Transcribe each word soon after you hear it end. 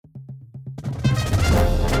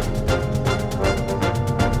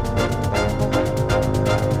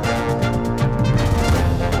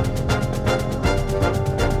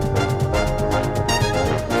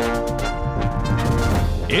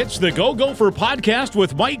It's the Go Gopher podcast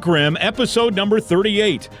with Mike Grimm, episode number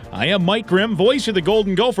 38. I am Mike Grimm, voice of the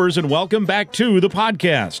Golden Gophers, and welcome back to the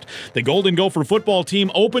podcast. The Golden Gopher football team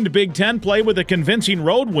opened Big Ten play with a convincing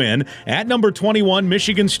road win at number 21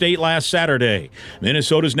 Michigan State last Saturday.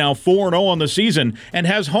 Minnesota's now 4-0 on the season and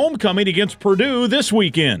has homecoming against Purdue this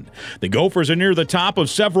weekend. The Gophers are near the top of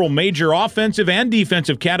several major offensive and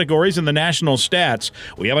defensive categories in the national stats.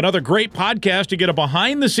 We have another great podcast to get a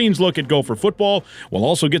behind-the-scenes look at Gopher football. We'll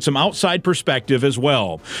also get some outside perspective as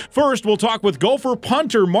well. First, we'll talk with Gopher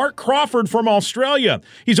punter Mark Crawford from Australia.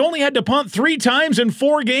 He's only had to punt 3 times in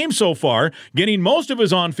 4 games so far, getting most of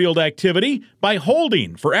his on-field activity by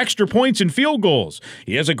holding for extra points and field goals.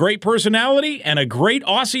 He has a great personality and a great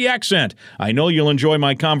Aussie accent. I know you'll enjoy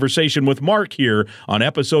my conversation with Mark here on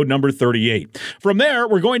episode number 38. From there,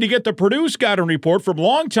 we're going to get the Purdue scouting report from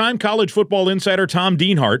longtime college football insider Tom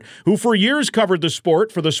Dienhart, who for years covered the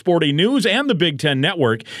sport for the Sporting News and the Big Ten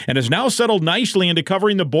Network, and has now settled nicely into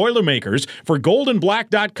covering the Boilermakers for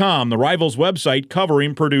GoldenBlack.com, the Rivals website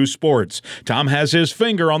covering Purdue sports. Tom has his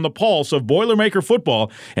finger on the pulse of Boilermaker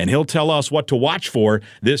football, and he'll tell us what to watch for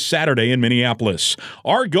this Saturday in Minneapolis.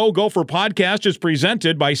 Our Go Gopher podcast is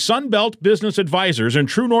presented by Sunbelt Business Advisors and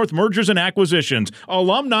True North Mergers and Acquisitions,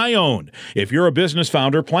 alumni owned. If you're a business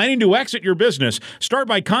founder planning to exit your business, start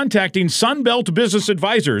by contacting Sunbelt Business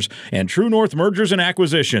Advisors and True North Mergers and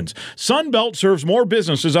Acquisitions. Sunbelt serves more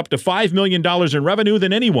businesses up to $5 million in revenue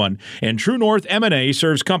than anyone, and True North M&A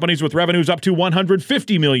serves companies with revenues up to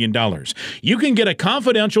 $150 million. You can get a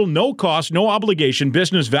confidential, no-cost, no-obligation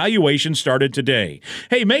business valuation started today.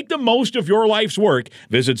 Hey, make the most of your life's work.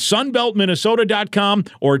 Visit sunbeltminnesota.com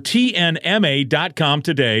or tnma.com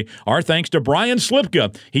today. Our thanks to Brian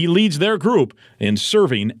Slipka. He leads their group in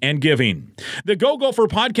serving and giving. The Go Gopher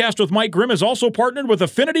podcast with Mike Grimm is also partnered with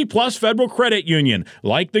Affinity Plus Federal Credit Union.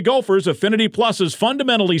 Like the Gophers, Affinity Plus is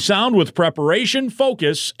fundamentally sound with preparation,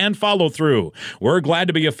 focus, and follow-through. We're glad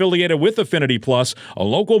to be affiliated with Affinity Plus, a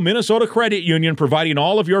local Minnesota credit union providing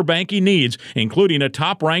all of your banking needs, including a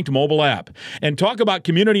top-ranked mobile app. And talk about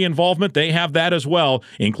community involvement, they have that as well,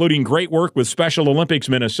 including great work with Special Olympics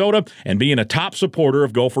Minnesota and being a top supporter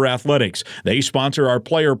of Gopher Athletics. They sponsor our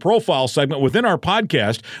player profile segment within our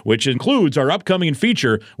podcast, which includes our upcoming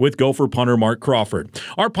feature with Gopher punter Mark Crawford.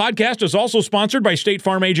 Our podcast is also sponsored by State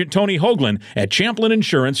Farm agent Tony Hoagland at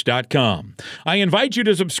ChamplainInsurance.com. I invite you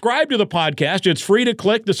to subscribe to the podcast. It's free to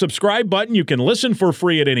click the subscribe button. You can listen for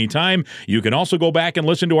free at any time. You can also go back and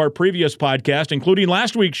listen to our previous podcast, including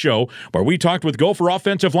last week's show, where we talked with Gopher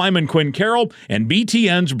offensive lineman Quinn Carroll and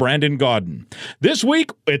BTN's Brandon Gaudin. This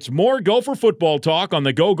week, it's more Gopher football talk on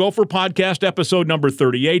the Go Gopher podcast, episode number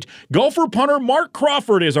 38. Gopher punter Mark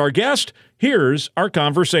Crawford is our guest. Here's our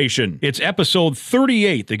conversation. It's episode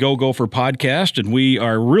 38, the Go Gopher podcast, and we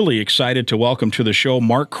are really excited to welcome to the show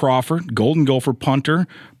Mark Crawford, Golden Gopher punter,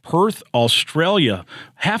 Perth, Australia.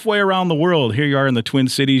 Halfway around the world. Here you are in the Twin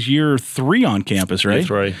Cities. Year 3 on campus, right?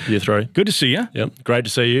 Year three. Good to see you. Yep, great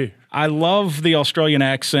to see you. I love the Australian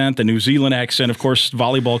accent, the New Zealand accent. Of course,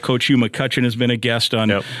 volleyball coach Hugh McCutcheon has been a guest on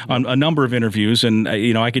a number of interviews, and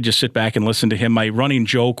I could just sit back and listen to him. My running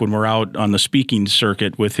joke when we're out on the speaking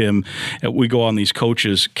circuit with him, we go on these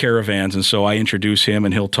coaches' caravans, and so I introduce him,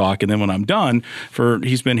 and he'll talk, and then when I'm done,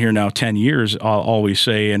 he's been here now 10 years, I'll always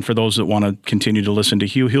say, and for those that want to continue to listen to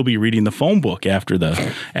Hugh, he'll be reading the phone book after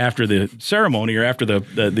the ceremony or after the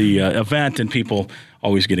event, and people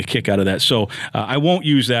always get a kick out of that. So I won't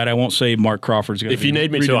use that. I won't say Mark Crawford's going to. If you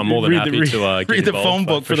need me to, I'm more than happy to read the phone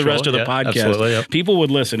book for the rest of the podcast. Absolutely, yep. People would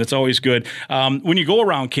listen. It's always good. When you go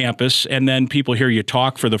around campus and then people hear you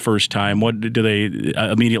talk for the first time, what do they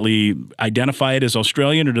immediately identify it as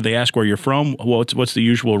Australian, or do they ask where you're from? What's the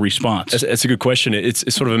usual response? It's a good question. It's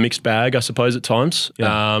sort of a mixed bag, I suppose, at times.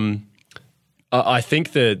 Yeah. I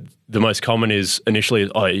think that the most common is initially,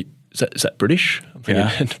 is that British?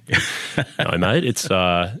 Yeah. No, mate, it's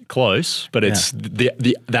close, but it's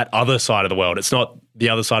that other side of the world. It's not the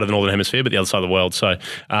other side of the Northern Hemisphere, but the other side of the world. So,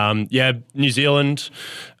 New Zealand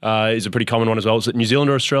is a pretty common one as well. Is it New Zealand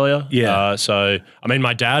or Australia? Yeah.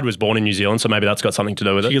 My dad was born in New Zealand, so maybe that's got something to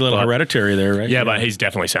do with it. A little hereditary there, right? Yeah, but he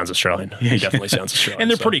definitely sounds Australian. He definitely sounds Australian.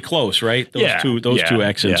 And they're pretty close, right? Those two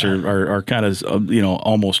accents are kind of,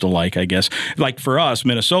 almost alike, I guess. Like for us,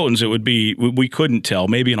 Minnesotans, it would be, we couldn't tell.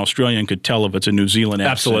 Maybe an Australian could tell if it's a New Zealand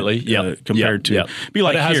accent. Absolutely, compared to, be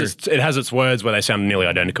like but it has its words where they sound nearly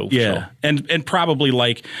identical. Yeah, sure. and probably probably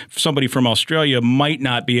like somebody from Australia might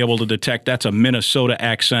not be able to detect that's a Minnesota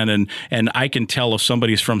accent, and I can tell if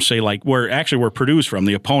somebody's from, say, like where Purdue's from,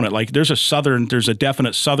 the opponent. Like there's a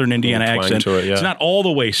definite Southern Indiana accent. To it, yeah. It's not all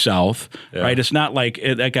the way south, right? It's not like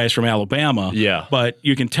that guy's from Alabama, but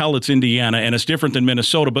you can tell it's Indiana, and it's different than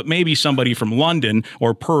Minnesota. But maybe somebody from London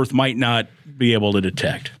or Perth might not be able to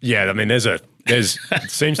detect. Yeah, I mean, there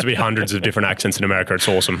seems to be hundreds of different accents in America. It's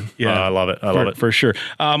awesome. Yeah, I love it. I love it for sure.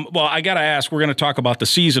 Well, I got to ask. We're going to talk about the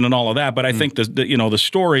season and all of that, but I think the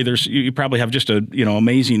story. You probably have just a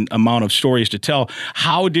amazing amount of stories to tell.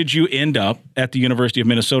 How did you end up at the University of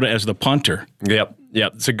Minnesota as the punter? Yep.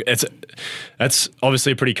 That's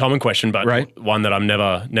obviously a pretty common question, but one that I'm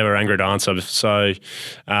never angry to answer. So.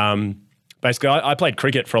 Basically, I played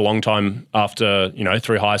cricket for a long time after,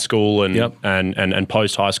 through high school and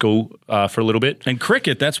post high school for a little bit. And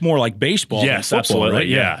cricket, that's more like baseball. Yes, than football,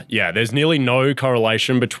 absolutely. Right? Yeah. There's nearly no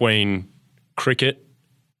correlation between cricket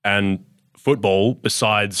and football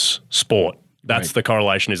besides sport. That's the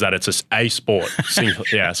correlation, is that it's a sport.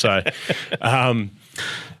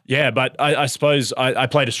 But I suppose I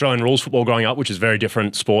played Australian rules football growing up, which is a very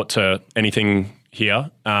different sport to anything here.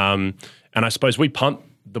 And I suppose we punt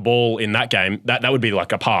the ball in that game, that would be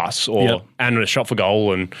like a pass and a shot for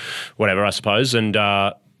goal and whatever, I suppose. And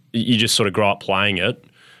you just sort of grow up playing it.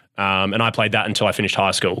 And I played that until I finished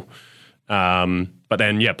high school. But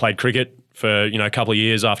then, played cricket for, a couple of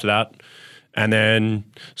years after that. And then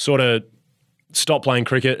sort of stopped playing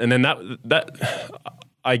cricket. And then that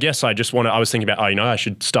I guess I was thinking about, I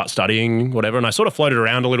should start studying, whatever. And I sort of floated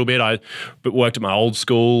around a little bit. I worked at my old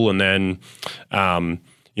school and then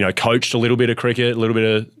coached a little bit of cricket, a little bit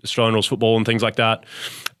of Australian rules football and things like that.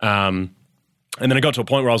 And then I got to a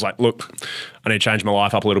point where I was like, look, I need to change my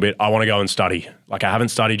life up a little bit. I want to go and study. Like, I haven't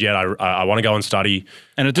studied yet. I want to go and study.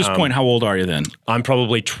 And at this point, how old are you then? I'm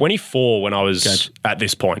probably 24 when I was at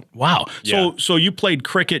this point. Wow. Yeah. So you played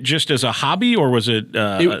cricket just as a hobby, or was it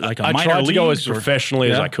like a minor league? I tried to go as professionally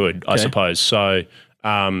as I could, I suppose. So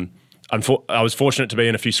I was fortunate to be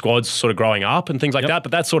in a few squads sort of growing up and things like that,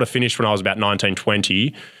 but that sort of finished when I was about 19,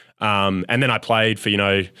 20. And then I played for,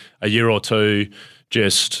 a year or two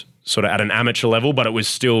just sort of at an amateur level, but I was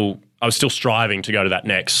still striving to go to that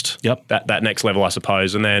next that next level, I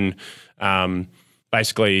suppose. And then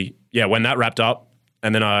basically, when that wrapped up,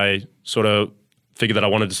 and then I sort of figured that I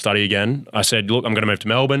wanted to study again, I said, look, I'm going to move to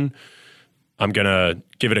Melbourne. I'm going to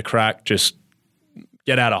give it a crack, just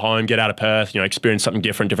get out of home, get out of Perth, experience something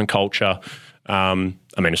different culture. I mean,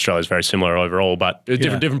 Australia's very similar overall, but a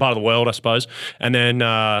different part of the world, I suppose. And then,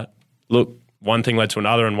 look, one thing led to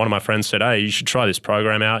another, and one of my friends said, hey, you should try this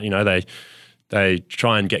program out. They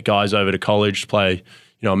try and get guys over to college to play,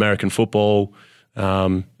 American football.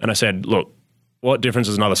 And I said, look, what difference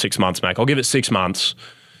is another 6 months make? I'll give it 6 months.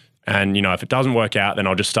 And, if it doesn't work out, then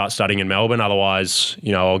I'll just start studying in Melbourne. Otherwise,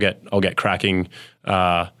 I'll get cracking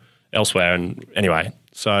elsewhere. And anyway,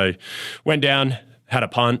 so went down, had a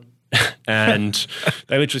punt, and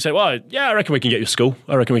they literally said, well, I reckon we can get you school.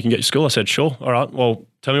 I said, sure. All right. Well,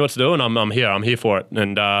 tell me what to do. And I'm here. I'm here for it.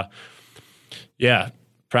 And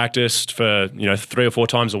practiced for, 3 or 4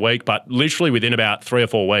 times a week. But literally within about 3 or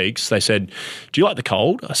 4 weeks, they said, do you like the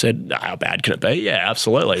cold? I said, nah, how bad can it be? Yeah,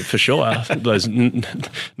 absolutely, for sure. There's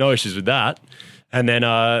no issues with that. And then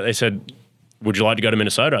they said, would you like to go to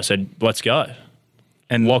Minnesota? I said, let's go.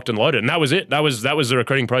 And locked and loaded. And that was it. That was the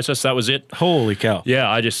recruiting process. That was it. Holy cow. Yeah,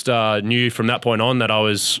 I just knew from that point on that I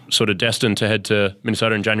was sort of destined to head to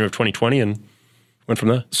Minnesota in January of 2020 and went from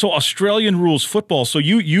there. So Australian rules football. So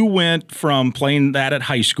you went from playing that at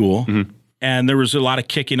high school, and there was a lot of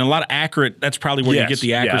kicking, a lot of accurate. That's probably where you get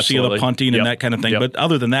the accuracy of the punting and that kind of thing. But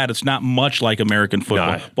other than that, it's not much like American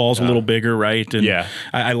football. Ball's a little bigger, right? And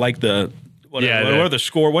I like the... What are the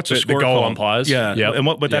score? What's the score? The goal called? umpires. Yeah.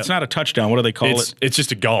 Yep. But that's not a touchdown. What do they call it? It's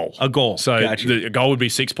just a goal. A goal. So the goal would be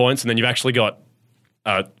 6 points, and then you've actually got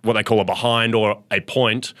what they call a behind or a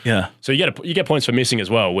point. Yeah. So you get points for missing as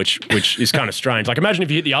well, which is kind of strange. Like, imagine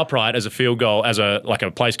if you hit the upright as a field goal, as a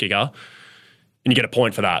place kicker, and you get a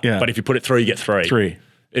point for that. Yeah. But if you put it through, you get 3.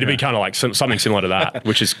 It'd be kind of like something similar to that,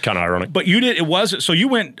 which is kind of ironic. But so you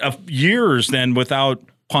went years then without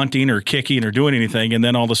punting or kicking or doing anything, and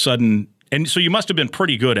then all of a sudden... And so you must have been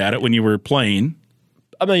pretty good at it when you were playing.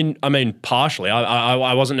 I mean, partially.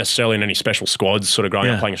 I wasn't necessarily in any special squads sort of growing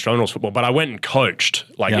up playing Australian rules football, but I went and coached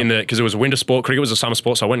because it was a winter sport. Cricket was a summer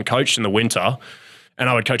sport, so I went and coached in the winter, and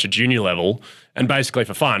I would coach at junior level, and basically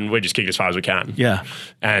for fun, we just kick as far as we can. Yeah.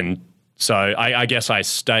 And so I guess I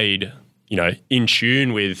stayed, in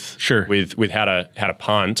tune with how to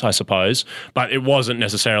punt, I suppose, but it wasn't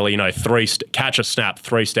necessarily, catch a snap,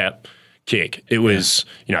 3-step. kick. It was,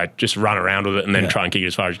 just run around with it and then try and kick it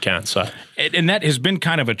as far as you can. So, and that has been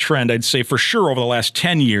kind of a trend, I'd say, for sure over the last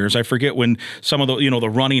 10 years. I forget when some of the, the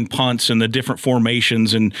running punts and the different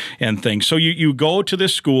formations and things. So you go to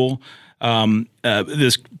this school,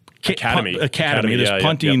 this Academy, this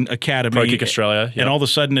punting academy. Pro Kick Australia. And all of a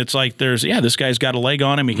sudden it's like this guy's got a leg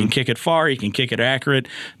on him. He can kick it far. He can kick it accurate.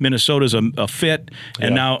 Minnesota's a fit.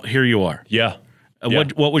 And now here you are. Yeah.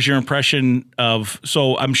 What was your impression of?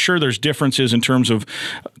 So I'm sure there's differences in terms of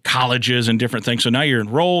colleges and different things. So now you're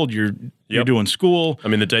enrolled. You're doing school.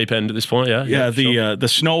 I'm in the deep end at this point. Yeah. The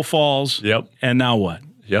snow falls. Yep. And now what?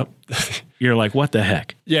 Yep. You're like, what the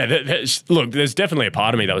heck? Yeah. There's definitely a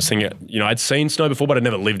part of me that was thinking, I'd seen snow before, but I'd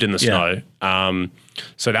never lived in the snow.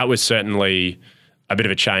 So that was certainly a bit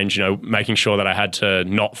of a change. Making sure that I had to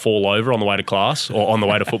not fall over on the way to class or on the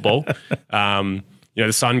way to football.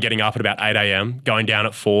 The sun getting up at about 8 a.m., going down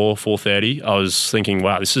at 4:30. I was thinking,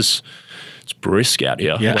 wow, it's brisk out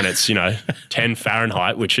here when it's, 10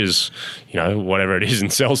 Fahrenheit, which is, whatever it is in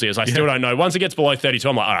Celsius. I still don't know. Once it gets below 32,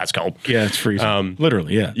 I'm like, all right, it's cold. Yeah, it's freezing.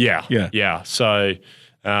 Literally, Yeah. So,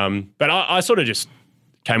 but I sort of just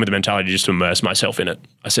came with the mentality just to immerse myself in it.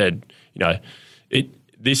 I said,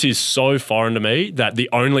 this is so foreign to me that the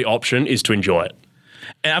only option is to enjoy it.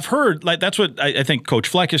 And I've heard, that's what I think Coach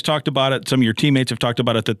Fleck has talked about it. Some of your teammates have talked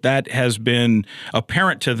about it, that has been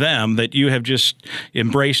apparent to them, that you have just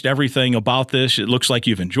embraced everything about this. It looks like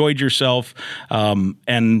you've enjoyed yourself.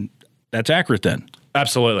 And that's accurate then.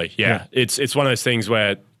 Absolutely. Yeah. It's one of those things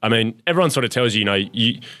where, everyone sort of tells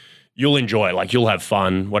you, you'll enjoy it, like you'll have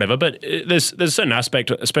fun, whatever. But there's a certain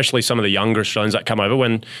aspect, especially some of the younger Australians that come over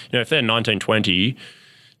when, if they're 19, 20,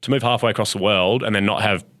 to move halfway across the world and then not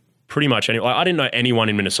have pretty much anyone. I didn't know anyone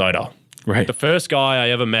in Minnesota. Right. The first guy I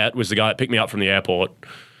ever met was the guy that picked me up from the airport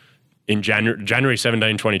in January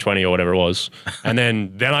 17, 2020 or whatever it was. And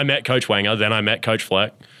then I met Coach Wenger, then I met Coach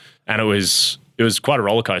Fleck, and it was quite a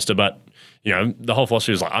roller coaster, but the whole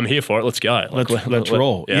philosophy was like, I'm here for it. Let's go. Let's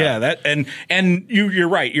roll. Yeah. That and you're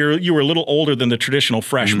right. You were a little older than the traditional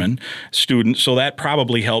freshman student, so that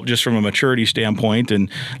probably helped just from a maturity standpoint. And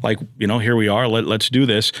here we are. Let's do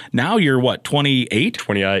this. Now you're what? 28.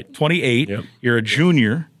 28. Yep. You're a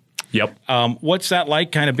junior. Yep. What's that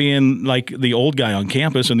like, kind of being like the old guy on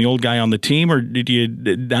campus and the old guy on the team, or did you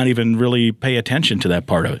not even really pay attention to that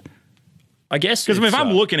part of it? I guess because if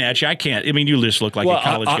I'm looking at you, I can't. You just look like a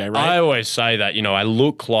college guy, right? I always say that, I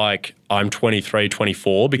look like I'm 23,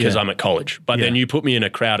 24 because I'm at college. But then you put me in a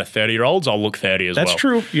crowd of 30-year-olds, I'll look 30 as well. That's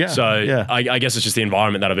true. Yeah. So I guess it's just the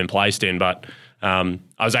environment that I've been placed in. But I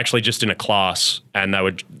was actually just in a class, and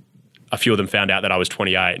a few of them found out that I was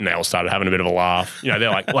 28, and they all started having a bit of a laugh. They're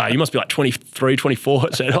like, wow, you must be like 23, 24. I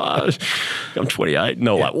said, I'm 28. And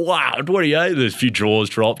they're like, wow, 28. There's a few jaws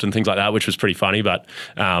dropped and things like that, which was pretty funny. But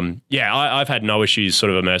I've had no issues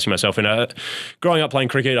sort of immersing myself in it. Growing up playing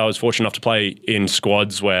cricket, I was fortunate enough to play in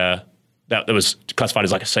squads where that was classified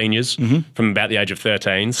as like a seniors from about the age of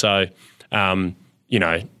 13. So, I'd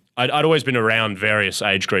always been around various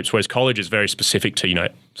age groups, whereas college is very specific to,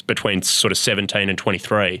 between sort of 17 and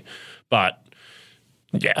 23. But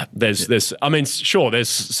yeah, there's some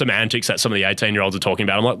antics that some of the 18-year-olds are talking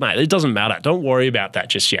about. I'm like, mate, it doesn't matter. Don't worry about that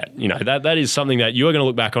just yet. That is something that you are going to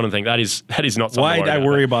look back on and think that is not something. Why'd I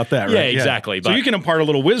worry about that? Right? Yeah, exactly. So you can impart a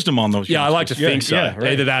little wisdom on those. Yeah, I like to think so. Yeah,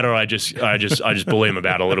 right. Either that or I just bully them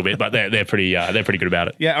about it a little bit. But they're pretty good about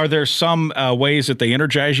it. Yeah. Are there some ways that they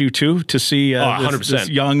energize you too to see 100%. this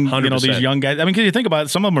young, 100%. These young guys? Because you think about it,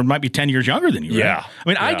 some of them might be 10 years younger than you. Yeah.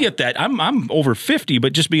 Right? I get that. I'm over 50,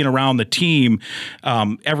 but just being around the team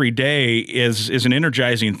every day is an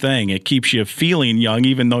energizing thing. It keeps you feeling young,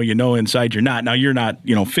 even though inside you're not. Now you're not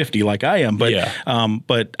 50 like I am, but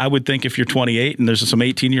but I would think if you're 28 and there's some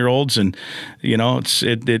 18-year-olds and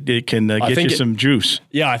it can get you some juice.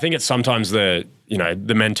 Yeah, I think it's sometimes the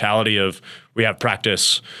mentality of we have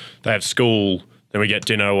practice, they have school, then we get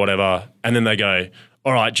dinner or whatever, and then they go,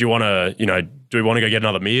 all right, do you want to do we want to go get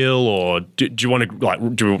another meal, or do you want to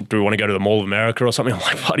do we want to go to the Mall of America or something? I'm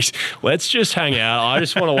like, buddies, let's just hang out. I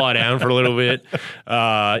just want to lie down for a little bit.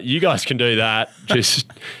 You guys can do that. Just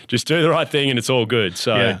do the right thing and it's all good.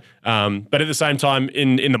 So, but at the same time,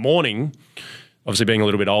 in the morning, obviously being a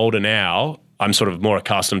little bit older now, I'm sort of more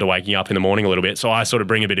accustomed to waking up in the morning a little bit. So I sort of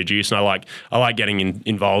bring a bit of juice, and I like getting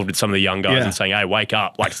involved with some of the young guys and saying, hey, wake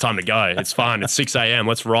up. Like, it's time to go. It's fun. It's 6 a.m.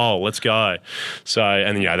 Let's roll. Let's go. So,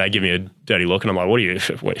 and they give me a dirty look, and I'm like, what are you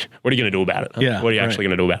going to do about it? Yeah, what are you actually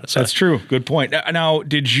going to do about it? So, that's true. Good point. Now,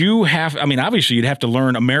 did you have, obviously you'd have to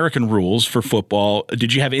learn American rules for football.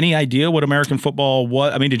 Did you have any idea what American football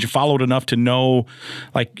was? Did you follow it enough to know,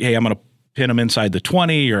 like, hey, I'm going to pin them inside the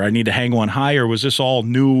 20, or I need to hang one high, or was this all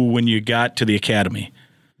new when you got to the academy?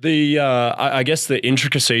 I guess the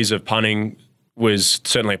intricacies of punting was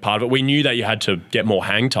certainly a part of it. We knew that you had to get more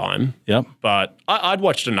hang time. Yep. But I'd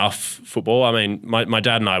watched enough football. I mean, my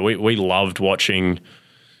dad and I, we loved watching,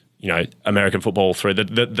 American football through.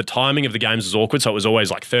 The timing of the games was awkward, so it was always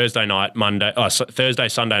like Thursday,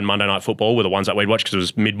 Sunday, and Monday night football were the ones that we'd watch because it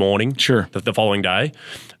was mid-morning. Sure. The following day.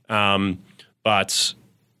 But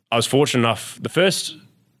I was fortunate enough. The first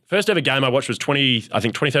ever game I watched was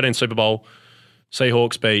 2013 Super Bowl.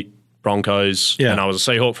 Seahawks beat Broncos, and I was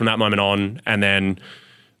a Seahawk from that moment on. And then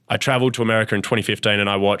I traveled to America in 2015 and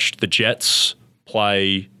I watched the Jets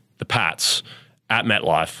play the Pats at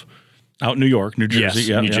MetLife. Out in New York, New Jersey.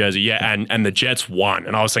 Yes, New Jersey, yeah. And the Jets won.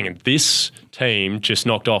 And I was thinking, this team just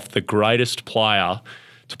knocked off the greatest player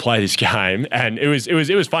to play this game. And it was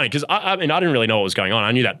funny because, I didn't really know what was going on.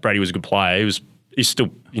 I knew that Brady was a good player. He's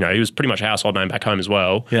still, he was pretty much a household name back home as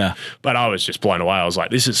well. Yeah. But I was just blown away. I was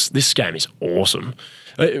like, this game is awesome.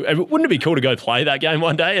 Wouldn't it be cool to go play that game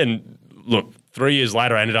one day? And look, 3 years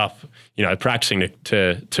later, I ended up, practicing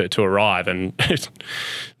to arrive, and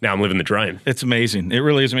now I'm living the dream. It's amazing. It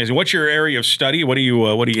really is amazing. What's your area of study? What are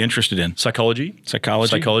you interested in? Psychology.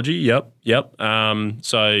 Yep.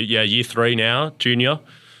 Year 3 now, junior.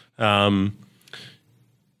 Loving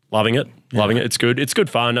it. Loving it. It's good. It's good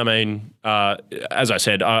fun. I mean, as I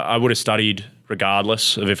said, I would have studied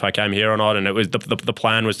regardless of if I came here or not, and it was the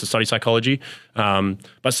plan was to study psychology,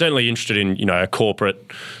 but certainly interested in a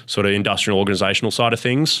corporate sort of industrial organizational side of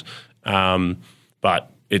things. But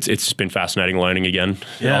it's been fascinating learning again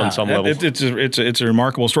on some level. It's a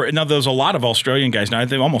remarkable story. Now, there's a lot of Australian guys. Now, I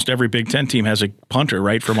think almost every Big Ten team has a punter,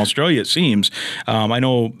 right, from Australia, it seems. I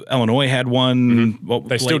know Illinois had one. Mm-hmm. Well,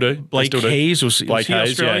 they still do. Blake Hayes was Hayes,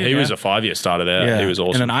 Australian? He was a 5-year starter there. Yeah. He was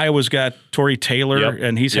awesome. And then Iowa's got Torrey Taylor,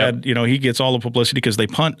 and he's had, he gets all the publicity because they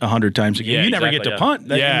punt 100 times a game. You never get to punt.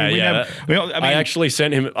 I actually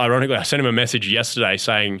sent him, ironically, a message yesterday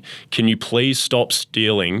saying, can you please stop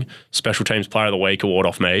stealing Special Teams Player of the Week award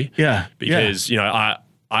off me? Yeah. Because,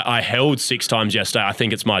 I held 6 times yesterday. I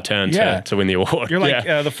think it's my turn to win the award. You're like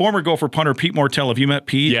the former Gopher punter, Pete Mortell. Have you met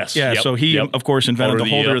Pete? Yes. Yeah, so he, of course, invented the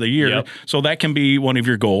Holder of the Year. Yep. So that can be one of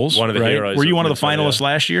your goals. One of the heroes. Were you one of the finalists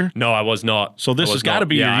last year? No, I was not. So this has got to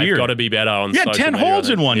be your year. I've got to be better on social media. 10 holds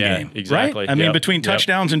in one game. Exactly. Right? I mean, between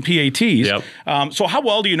touchdowns and PATs. Yep. So how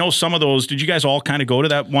well do you know some of those? Did you guys all kind of go to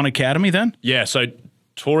that one academy then? Yeah, so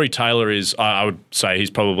Torrey Taylor is, I would say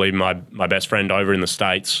he's probably my best friend over in the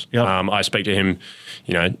States. Yep. I speak to him,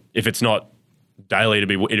 if it's not daily,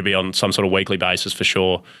 it'd be on some sort of weekly basis for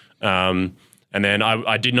sure. And then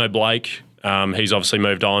I did know Blake. He's obviously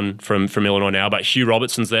moved on from Illinois now, but Hugh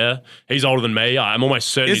Robertson's there. He's older than me. I'm almost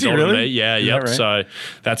certain he's older than me. Yeah, yep. Right? So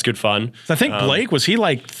that's good fun. So I think Blake, was he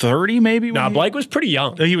like 30 maybe? No, Blake was pretty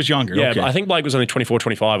young. Oh, he was younger. Yeah, okay. I think Blake was only 24,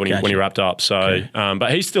 25 when he wrapped up. So, okay.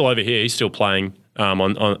 But he's still over here. He's still playing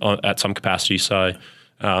on at some capacity. So,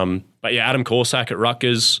 but yeah, Adam Corsack at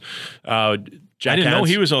Rutgers. I didn't know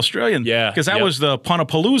he was Australian. Yeah. Because that was the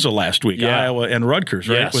Puntapalooza last week, Iowa and Rutgers,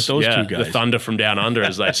 right? Yes, with those two guys. The thunder from down under,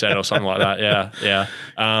 as they said, or something like that. Yeah.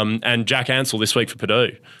 And Jack Ansell this week for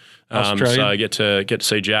Purdue. So I get to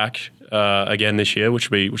see Jack again this year,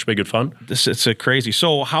 which will be good fun. It's crazy.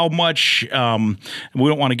 So how much, we don't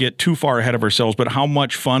want to get too far ahead of ourselves, but how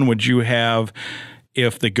much fun would you have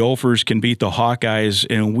if the Gophers can beat the Hawkeyes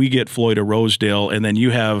and we get Floyd to Rosedale, and then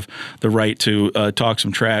you have the right to talk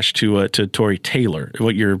some trash to Torrey Taylor,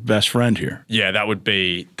 your best friend here? Yeah, that would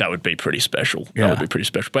be pretty special. Yeah. That would be pretty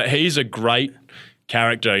special. But he's a great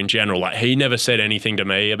character in general. Like, he never said anything to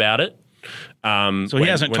me about it. So he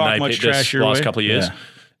hasn't talked much trash your last couple of years.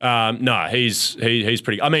 Yeah. No, he's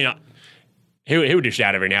pretty. I mean, he would dish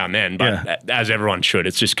out every now and then, but as everyone should,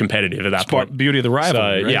 it's just competitive at that point. Beauty of the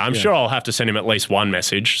rivalry. So right? I'm sure I'll have to send him at least one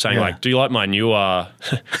message saying like, "Do you like my new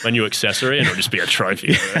accessory?" And it'll just be a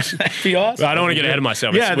trophy. That'd be awesome. But I don't want to get ahead of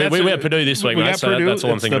myself. Yeah, we have Purdue this week, mate. So that's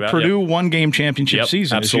all I'm thinking about. The Purdue one-game championship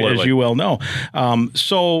season, as you well know.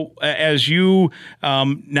 So as you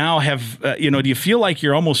now have, do you feel like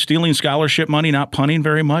you're almost stealing scholarship money, not punting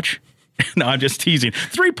very much? No, I'm just teasing.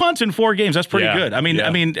 3 punts in 4 games. That's pretty good. I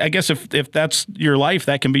mean, I guess if that's your life,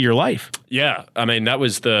 that can be your life. Yeah. I mean, that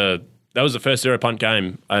was the first 0 punt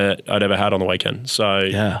game I'd ever had on the weekend. So,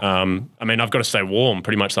 I mean, I've got to stay warm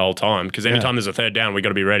pretty much the whole time because anytime there's a third down, we've got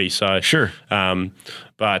to be ready. So, sure.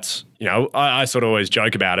 But, I sort of always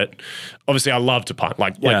joke about it. Obviously, I love to punt.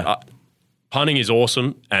 Punting is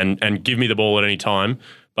awesome and give me the ball at any time.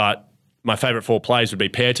 But my favourite 4 plays would be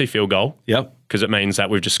PAT field goal. Yep. Because it means that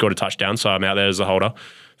we've just scored a touchdown, so I'm out there as a holder.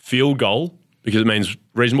 Field goal because it means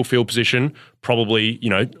reasonable field position, probably,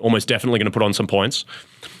 almost definitely going to put on some points.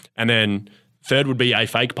 And then third would be a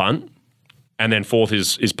fake punt. And then fourth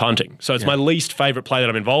is punting. So it's my least favorite play that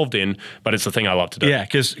I'm involved in, but it's the thing I love to do. Yeah,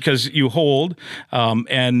 because you hold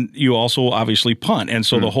and you also obviously punt. And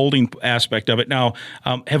so the holding aspect of it. Now,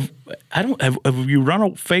 have you run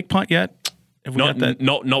a fake punt yet? Have we got that?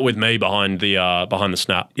 Not with me behind the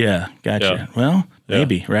snap. Yeah, gotcha. Yeah. Well,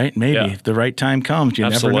 maybe, right? Maybe if the right time comes, you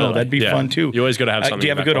never know. That'd be fun too. You always got to have something. Do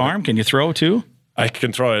you have a good arm? Can you throw too? I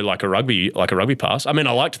can throw like a rugby pass. I mean,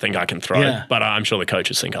 I like to think I can throw, but I'm sure the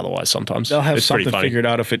coaches think otherwise sometimes. They'll have something figured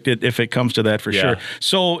out if it comes to that for sure.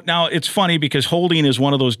 So now it's funny because holding is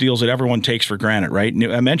one of those deals that everyone takes for granted, right?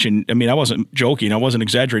 I wasn't joking. I wasn't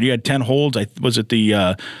exaggerating. You had 10 holds. Was it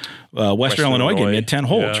the Western Illinois game? You had 10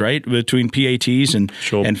 holds, right? Between PATs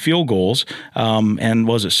and field goals. And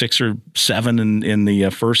was it 6 or 7 in the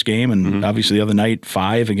first game? And obviously the other night,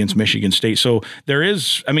 5 against Michigan State. So there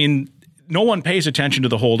is, no one pays attention to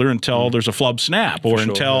the holder until there's a flub snap or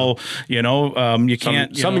until, you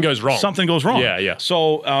can't. Something goes wrong. Something goes wrong. Yeah.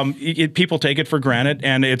 So people take it for granted.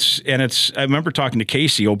 And it's. I remember talking to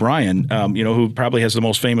Casey O'Brien, who probably has the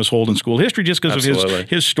most famous hold in school history just because of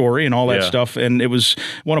his story and all that stuff. And it was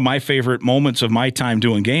one of my favorite moments of my time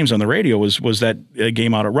doing games on the radio was that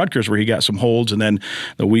game out at Rutgers where he got some holds. And then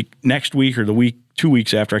next week or the week 2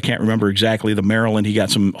 weeks after, I can't remember exactly, the Maryland, he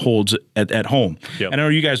got some holds at home. Yep. And I know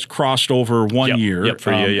you guys crossed over one year.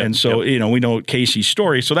 For a year. And so, we know Casey's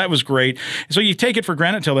story. So that was great. So you take it for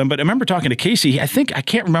granted till then. But I remember talking to Casey, I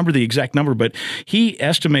can't remember the exact number, but he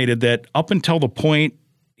estimated that up until the point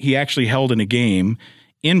he actually held in a game,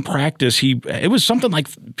 in practice, it was something like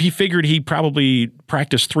he figured he probably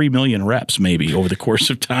practiced 3 million reps maybe over the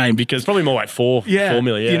course of time because probably more like 4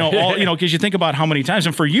 million. Because you think about how many times,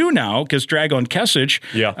 and for you now, because Dragon Kesic,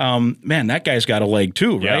 man, that guy's got a leg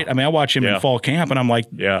too, right? I watch him in fall camp, and I'm like,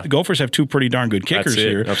 the Gophers have 2 pretty darn good kickers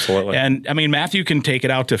here, absolutely. And Matthew can take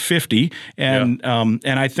it out to 50, and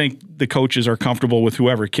I think the coaches are comfortable with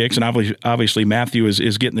whoever kicks, and obviously Matthew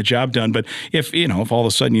is getting the job done. But if all of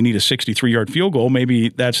a sudden you need a 63-yard field goal,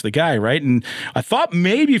 maybe that's the guy, right? And I thought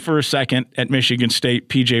maybe for a second at Michigan State,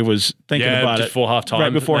 PJ was thinking about it before halftime,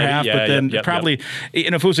 right before half. But then probably,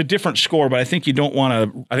 and if it was a different score, but I think you don't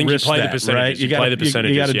want to. I think risk you play that, the percentages. Right? You play the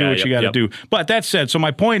percentages. You got to do what you got to do. But that said, so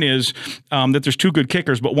my point is that there's 2 good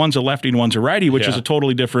kickers, but one's a lefty and one's a righty, which is a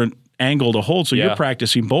totally different angle to hold. So you're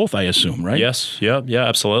practicing both, I assume, right? Yes. Yeah,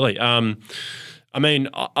 absolutely.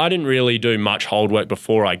 I didn't really do much hold work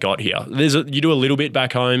before I got here. You do a little bit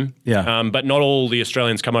back home, but not all the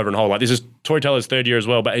Australians come over and hold. Like this is Tory Taylor's 3rd year as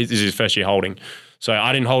well, but this is his 1st year holding. So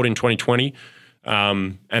I didn't hold in 2020,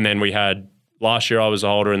 and then we had last year I was a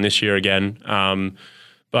holder, and this year again.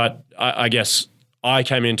 But I guess I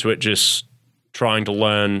came into it just trying to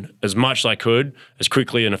learn as much as I could, as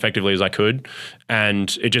quickly and effectively as I could,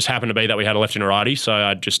 and it just happened to be that we had a lefty and a righty, so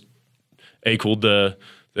I just equaled the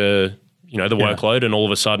workload, and all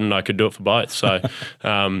of a sudden I could do it for both. So,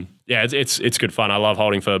 it's good fun. I love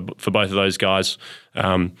holding for both of those guys.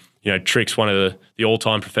 Trick's one of the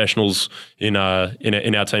all-time professionals in our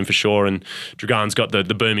team for sure, and Dragan's got the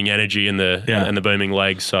booming energy and the booming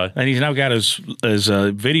legs. So, and he's now got his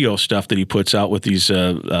video stuff that he puts out with these.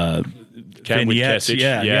 Vignettes.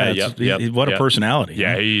 What a personality.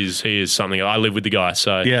 Yeah, he is something. I live with the guy,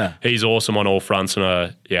 so he's awesome on all fronts, and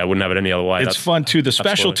I wouldn't have it any other way. It's fun too. The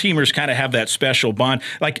special teamers kind of have that special bond.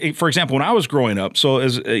 Like, for example, when I was growing up, so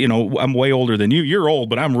as I'm way older than you. You're old,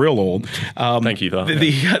 but I'm real old. Thank you, though.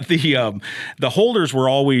 The holders were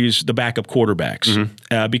always the backup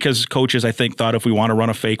quarterbacks because coaches, I think, thought if we want to run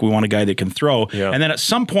a fake, we want a guy that can throw. Yeah. And then at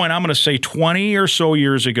some point, I'm going to say 20 or so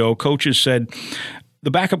years ago, coaches said, the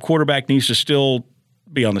backup quarterback needs to still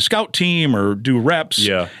be on the scout team or do reps,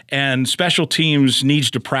 and special teams needs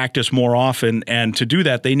to practice more often, and to do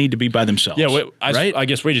that, they need to be by themselves. Yeah, right? I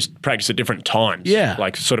guess we just practice at different times. Yeah.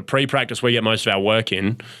 Like sort of pre-practice, we get most of our work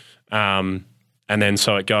in, and then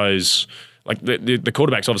so it goes, like the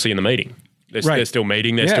quarterback's obviously in the meeting. They're still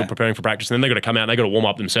meeting, they're still preparing for practice, and then they've got to come out and they've got to warm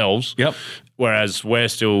up themselves. Yep. Whereas we're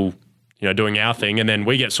still doing our thing, and then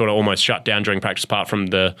we get sort of almost shut down during practice apart from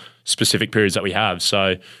the specific periods that we have.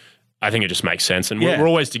 So I think it just makes sense. And we're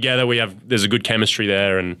always together. There's a good chemistry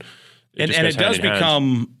there, and it does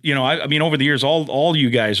become, over the years, all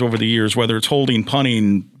you guys over the years, whether it's holding,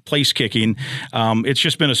 punting, place kicking, it's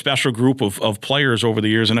just been a special group of players over the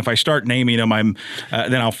years. And if I start naming them,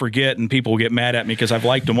 then I'll forget, and people will get mad at me because I've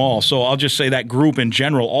liked them all. So I'll just say that group in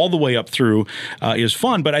general, all the way up through, is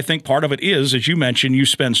fun. But I think part of it is, as you mentioned, you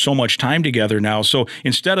spend so much time together now. So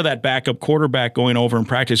instead of that backup quarterback going over and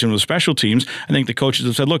practicing with special teams, I think the coaches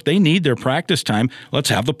have said, look, they need their practice time. Let's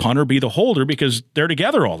have the punter be the holder because they're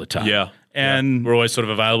together all the time. Yeah. And we're always sort of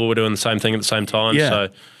available. We're doing the same thing at the same time. Yeah.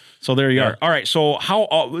 So there you are. All right. So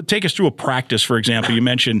take us through a practice, for example. You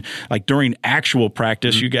mentioned like during actual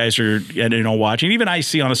practice, you guys are watching. Even I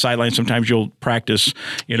see on the sideline sometimes you'll practice,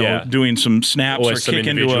 doing some snaps or kick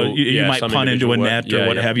into you might punt into a net or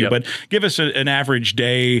what have you. But give us an average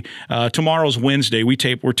day. Tomorrow's Wednesday. We're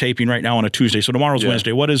taping right now on a Tuesday. So tomorrow's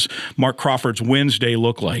Wednesday. What does Mark Crawford's Wednesday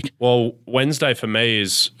look like? Well, Wednesday for me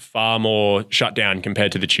is far more shut down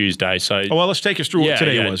compared to the Tuesday. So let's take us through what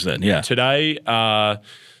today was then. Yeah. Today.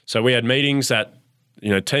 So we had meetings that,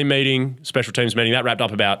 team meeting, special teams meeting, that wrapped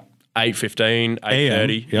up about 8:15,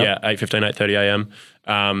 8:30. Yep. 8:15, 8:30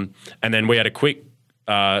 a.m. And then we had a quick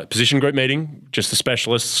position group meeting, just the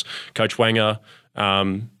specialists, Coach Wenger,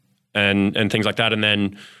 and things like that. And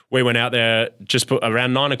then we went out there just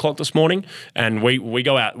around 9 o'clock this morning, and we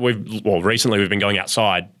go out. Recently we've been going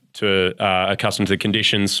outside to accustomed to the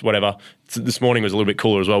conditions, whatever. This morning was a little bit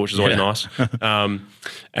cooler as well, which is always nice.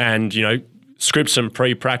 And, script some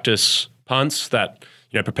pre-practice punts that,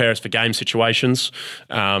 prepare us for game situations.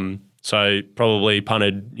 So probably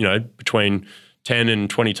punted, between 10 and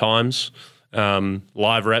 20 times,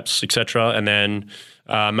 live reps, etc. And then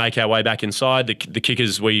make our way back inside. The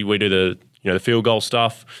kickers, we do the field goal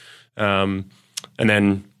stuff. And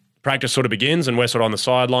then practice sort of begins, and we're sort of on the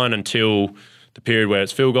sideline until the period where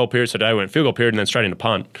it's field goal period. So today we went field goal period and then straight into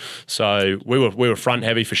punt. So we were front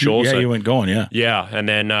heavy for sure. Yeah, so, you went going, yeah. Yeah, and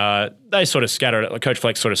then they sort of scattered it. Coach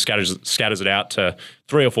Flex sort of scatters it out to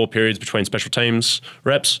 3 or 4 periods between special teams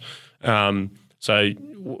reps. I kind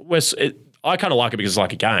of like it because it's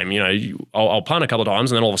like a game. I'll punt a couple of times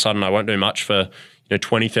and then all of a sudden I won't do much for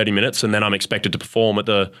 20, 30 minutes, and then I'm expected to perform at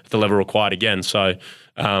the level required again. So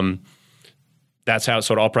that's how it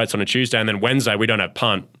sort of operates on a Tuesday. And then Wednesday we don't have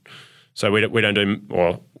punt. So we don't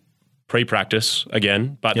do pre-practice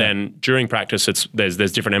again, but then during practice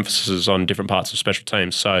there's different emphases on different parts of special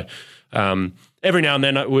teams. So every now and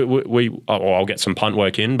then I'll get some punt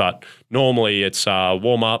work in, but normally it's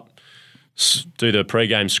warm up, do the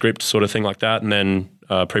pre-game script sort of thing like that, and then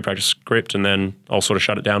pre-practice script, and then I'll sort of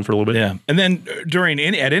shut it down for a little bit. Yeah, and then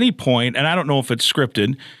at any point, and I don't know if it's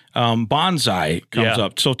scripted, bonsai comes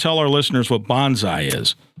up. So tell our listeners what bonsai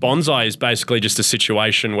is. Bonsai is basically just a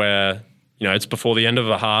situation where, it's before the end of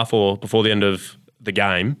a half or before the end of the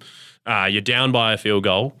game. You're down by a field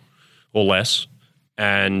goal or less,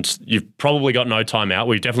 and you've probably got no timeout.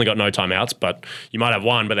 We've definitely got no timeouts, but you might have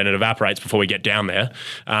one, but then it evaporates before we get down there.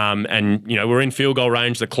 And, we're in field goal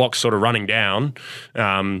range. The clock's sort of running down.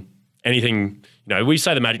 Anything... we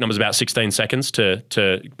say the magic number is about 16 seconds to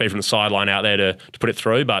be from the sideline out there to put it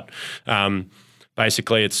through, but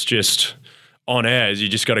basically it's just on air. You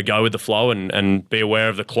just got to go with the flow and be aware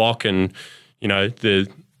of the clock and the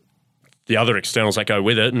other externals that go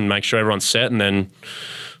with it, and make sure everyone's set, and then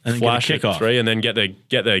flash it three, and then get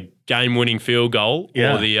the game-winning field goal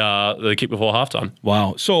or the kick before halftime.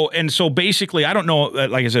 Wow. So basically, I don't know,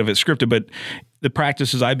 like I said, if it's scripted, but the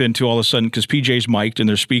practices I've been to, all of a sudden, because PJ's mic'd and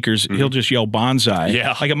there's speakers, he'll just yell bonsai.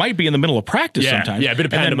 Yeah. Like it might be in the middle of practice sometimes. Yeah, a bit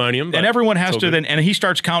of pandemonium. And everyone has to then, and he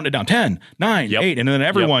starts counting it down, 10, 9, 8, and then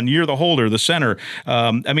everyone, you're the holder, the center.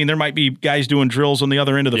 There might be guys doing drills on the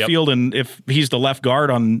other end of the field, and if he's the left guard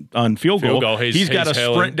on field goal, he's got to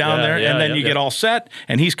sprint down there, and then you get all set,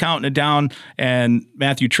 and he's counting it down, and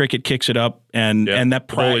Matthew Trickett kicks it up, and that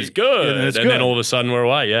ball is good. And then all of a sudden we're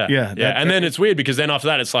away, and then it's weird because then after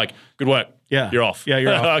that it's like, good work. Yeah. You're off. Yeah,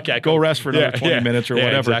 you're off. Okay, cool. Go rest for another 20 minutes or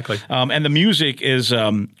whatever. Exactly. And the music is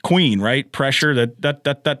Queen, right? Pressure, they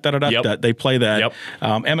play that.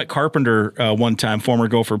 Yep. Emmett Carpenter, one time, former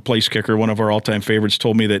Gopher place kicker, one of our all-time favorites,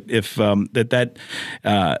 told me that if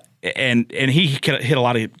and he hit a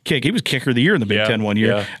lot of kick. He was kicker of the year in the Big Ten one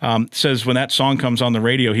year. Says when that song comes on the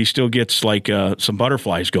radio, he still gets like some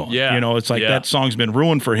butterflies going. Yeah. It's like that song's been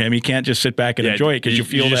ruined for him. He can't just sit back and enjoy it because you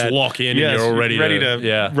feel you that. just lock in and you're all ready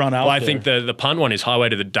to run out. Well, I there. think the punt one is Highway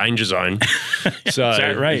to the Danger Zone. So is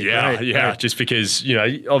that right? Yeah, right. Just because,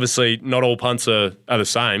 obviously not all punts are the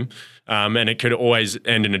same. And it could always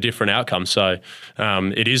end in a different outcome. So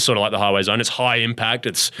it is sort of like the highway zone. It's high impact.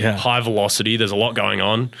 It's high velocity. There's a lot going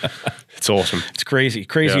on. It's awesome. It's crazy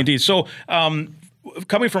indeed. So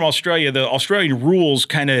coming from Australia, the Australian rules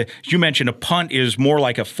kind of, you mentioned a punt is more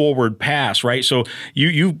like a forward pass, right? So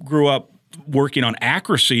you grew up working on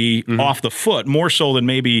accuracy off the foot, more so than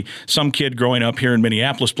maybe some kid growing up here in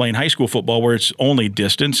Minneapolis playing high school football where it's only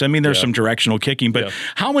distance. I mean, there's some directional kicking, but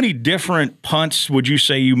how many different punts would you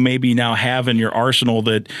say you maybe now have in your arsenal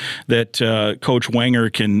that Coach Wenger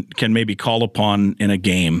can maybe call upon in a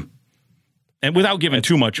game? And without giving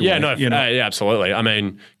too much away. Yeah, absolutely. I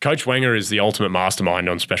mean, Coach Wenger is the ultimate mastermind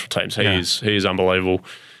on special teams. He is unbelievable.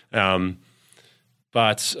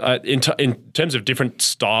 But in terms of different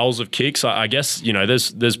styles of kicks, I guess,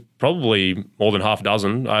 there's probably more than half a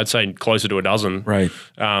dozen. I'd say closer to a dozen. Right.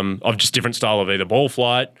 Of just different style of either ball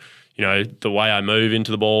flight, the way I move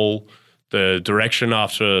into the ball, the direction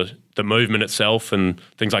after the movement itself and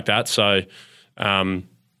things like that. So,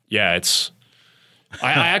 it's...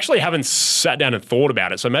 I actually haven't sat down and thought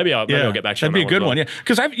about it, so maybe I'll get back to you. That'd be a good one,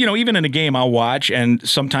 Because even in a game I'll watch, and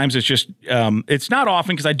sometimes it's just it's not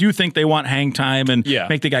often because I do think they want hang time and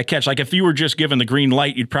make the guy catch. Like if you were just given the green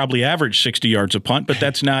light, you'd probably average 60 yards a punt, but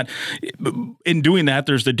that's not. In doing that,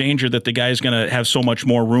 there's the danger that the guy's going to have so much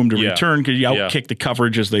more room to return because you outkick the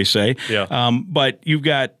coverage, as they say. Yeah. But you've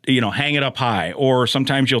got hang it up high, or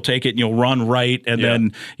sometimes you'll take it and you'll run right and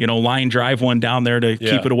then line drive one down there to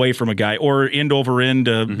keep it away from a guy, or end over end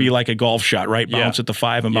to be like a golf shot, right? Bounce at the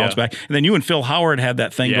 5 and bounce back. And then you and Phil Howard had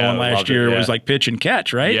that thing going last year. It was like pitch and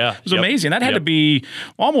catch, right? Yeah. It was amazing. That had to be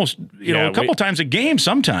almost, a couple times a game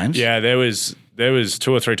sometimes. Yeah, there was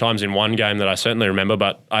 2 or 3 times in one game that I certainly remember,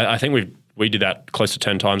 but I think we did that close to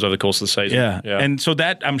 10 times over the course of the season. Yeah. And so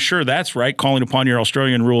that, I'm sure that's right, calling upon your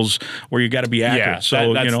Australian rules where you got to be accurate. Yeah,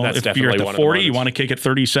 so, that's if you're at the 40, you want to kick it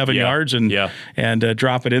 37 yards and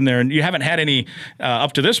drop it in there. And you haven't had any,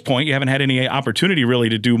 up to this point, you haven't had any opportunity really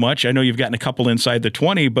to do much. I know you've gotten a couple inside the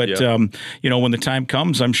 20, but, when the time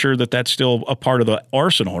comes, I'm sure that's still a part of the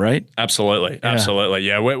arsenal, right? Absolutely.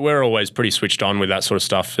 Yeah, we're always pretty switched on with that sort of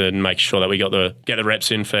stuff and make sure that we get the reps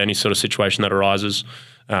in for any sort of situation that arises.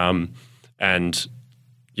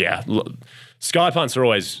 Sky punts are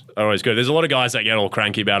always good. There's a lot of guys that get all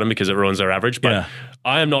cranky about them because it ruins their average, but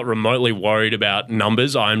I am not remotely worried about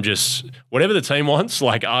numbers. I'm just, whatever the team wants,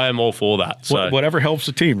 I am all for that. So whatever helps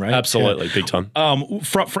the team, right? Absolutely, big time.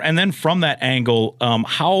 And then from that angle,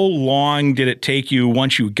 how long did it take you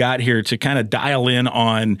once you got here to kind of dial in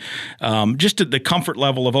on just the comfort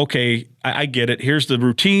level of, okay, I get it. Here's the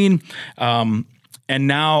routine. And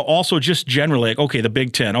now also just generally, the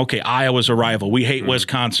Big Ten, Iowa's a rival. We hate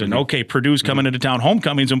Wisconsin. Purdue's coming into town.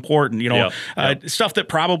 Homecoming's important, stuff that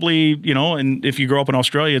probably, and if you grow up in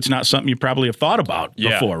Australia, it's not something you probably have thought about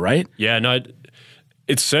before, right? Yeah, no,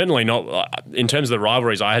 it's certainly not. In terms of the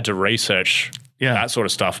rivalries, I had to research that sort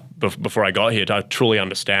of stuff before I got here to truly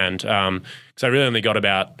understand. Because I really only got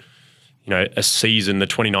about, a season, the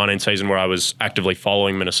 2019 season, where I was actively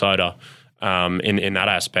following Minnesota in that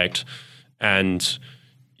aspect. And,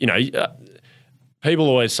 people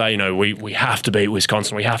always say, we have to beat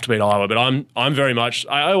Wisconsin, we have to beat Iowa. But I'm very much,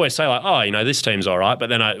 I always say this team's all right. But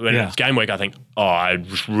then when it's game week, I think, I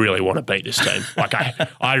just really want to beat this team.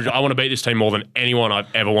 I want to beat this team more than anyone I've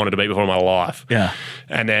ever wanted to beat before in my life. Yeah.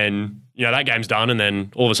 And then, that game's done. And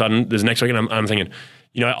then all of a sudden there's next week and I'm thinking,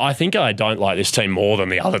 I think I don't like this team more than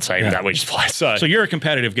the other team that we just played. So you're a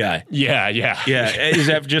competitive guy. Yeah. Is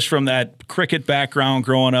that just from that cricket background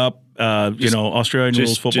growing up? Australian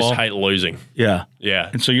rules football. Just hate losing. Yeah.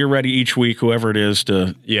 And so you're ready each week, whoever it is,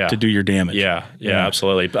 to do your damage. Yeah,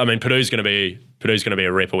 absolutely. I mean, Purdue's going to be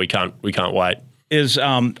a ripper. We can't wait. Is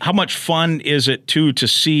how much fun is it to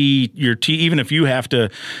see your team, even if you have to,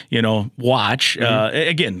 watch?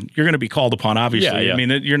 Again, you're going to be called upon, obviously. I mean,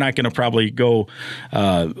 you're not going to probably go.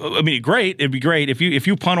 Great. It'd be great if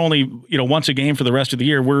you punt only once a game for the rest of the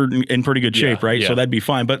year. We're in pretty good shape, right? So that'd be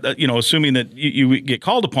fine. But assuming that you get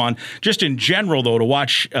called upon, just in general though, to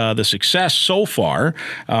watch the success so far.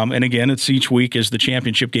 And again, it's each week is the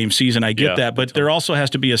championship game season. I get that, but there also has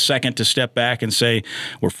to be a second to step back and say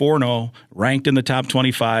we're 4-0, ranked in the top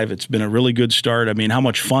 25. It's been a really good start. I mean, how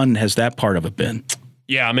much fun has that part of it been?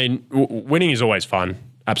 Yeah, I mean, winning is always fun.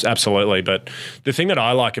 Absolutely. But the thing that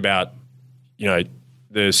I like about,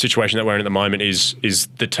 the situation that we're in at the moment is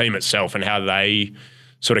the team itself and how they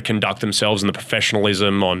sort of conduct themselves and the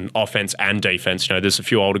professionalism on offense and defense. There's a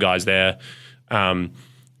few older guys there.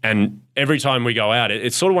 And every time we go out,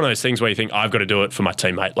 it's sort of one of those things where you think, I've got to do it for my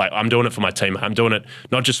teammate. I'm doing it for my teammate. I'm doing it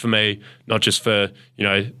not just for me, not just for,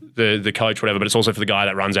 the coach, whatever, but it's also for the guy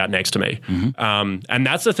that runs out next to me. And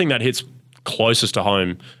that's the thing that hits closest to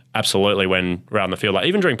home, absolutely, when we're out on the field.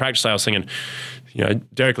 Even during practice, I was thinking,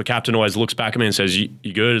 Derek, the captain, always looks back at me and says, you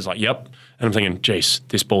good? It's like, yep. And I'm thinking, geez,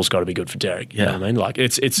 this ball's got to be good for Derek. You know what I mean?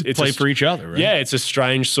 It's play for each other, right? Yeah, it's a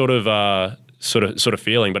strange sort of sort of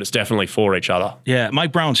feeling, but it's definitely for each other. Yeah,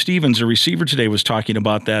 Mike Brown-Stevens, a receiver today, was talking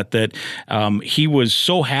about that he was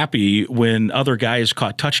so happy when other guys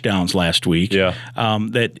caught touchdowns last week. Yeah.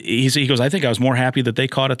 That he goes, I think I was more happy that they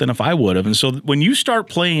caught it than if I would have. And so when you start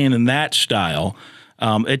playing in that style,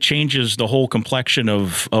 it changes the whole complexion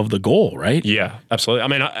of the goal, right? Yeah, absolutely. I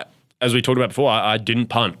mean, as we talked about before, I didn't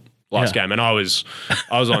punt last game, and I was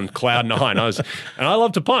on cloud nine. And I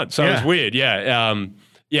love to punt, so it was weird. Yeah.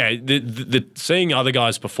 The seeing other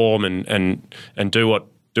guys perform and do what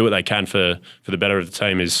they can for the better of the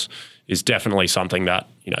team is definitely something that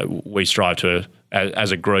we strive to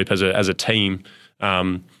as a group, as a team,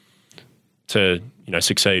 to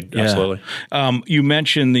succeed. Yeah. Absolutely. You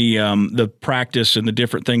mentioned the practice and the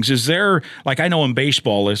different things. Is there, like I know in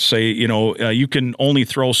baseball, let's say you can only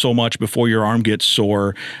throw so much before your arm gets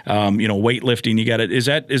sore. Weightlifting, you got it. Is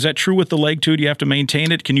that true with the leg too? Do you have to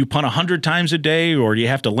maintain it? Can you punt 100 times a day, or do you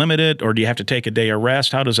have to limit it, or do you have to take a day of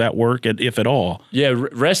rest? How does that work, if at all? Yeah,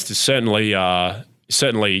 rest is certainly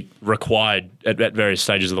required at various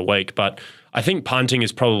stages of the week, but I think punting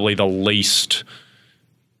is probably the least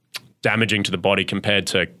damaging to the body compared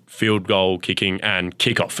to field goal kicking and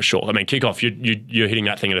kickoff for sure. I mean, kickoff, you're hitting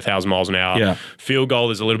that thing at 1,000 miles an hour. Yeah. Field goal,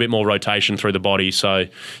 there's a little bit more rotation through the body, so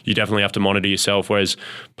you definitely have to monitor yourself. Whereas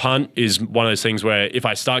punt is one of those things where if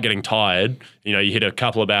I start getting tired, you hit a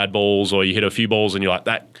couple of bad balls or you hit a few balls and you're like,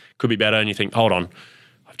 that could be better, and you think, hold on,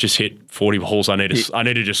 I've just hit 40 balls. I need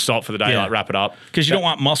to just stop for the day, wrap it up. Because you don't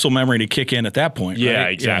want muscle memory to kick in at that point, right? Yeah,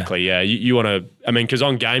 exactly. Yeah, you want to. I mean, because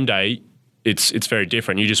on game day, it's very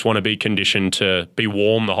different. You just want to be conditioned to be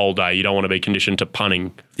warm the whole day. You don't want to be conditioned to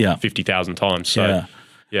punting 50,000 times. So,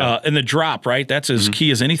 and the drop, right? That's as key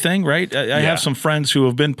as anything, right? I have some friends who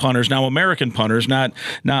have been punters, now American punters, not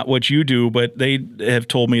what you do, but they have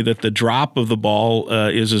told me that the drop of the ball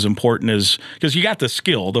is as important as, because you got the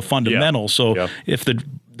skill, the fundamentals. So if the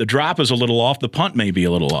drop is a little off, the punt may be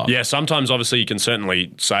a little off. Yeah, sometimes obviously you can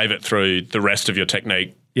certainly save it through the rest of your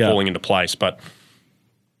technique falling into place, but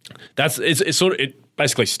it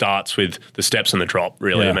basically starts with the steps and the drop,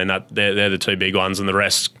 really. I mean, they're the two big ones, and the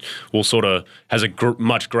rest will sort of has a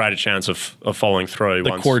much greater chance of following through.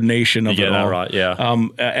 The coordination of it all. Right, yeah.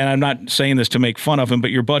 And I'm not saying this to make fun of him,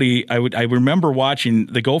 but your buddy, I remember watching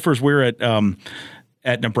the Gophers. We're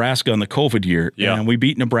at Nebraska in the COVID year, and we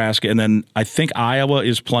beat Nebraska, and then I think Iowa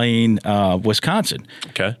is playing Wisconsin.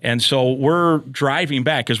 Okay. And so we're driving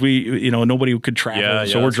back because nobody could travel,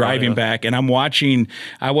 so we're driving back, and I'm watching.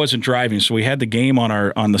 I wasn't driving, so we had the game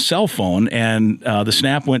on the cell phone, and the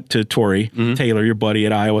snap went to Torrey Taylor, your buddy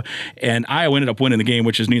at Iowa, and Iowa ended up winning the game,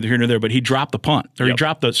 which is neither here nor there. But he dropped the punt, or he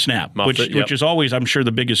dropped the snap, which is always, I'm sure,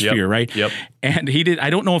 the biggest fear, right? Yep. And he did. I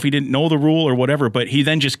don't know if he didn't know the rule or whatever, but he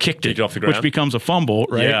then just kicked it off the ground, which becomes a fumble.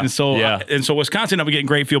 Right, yeah, and so Wisconsin ended up getting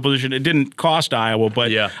great field position. It didn't cost Iowa, but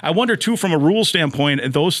I wonder too, from a rule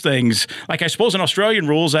standpoint, those things. Like I suppose in Australian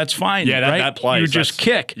rules, that's fine. Yeah, right? that plays. You just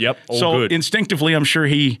kick. Yep. So good. Instinctively, I'm sure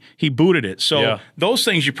he booted it. So those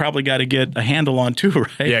things you probably got to get a handle on too,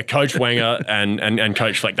 right? Yeah, Coach Wenger and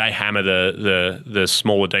Coach Fleck, they hammer the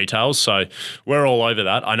smaller details. So we're all over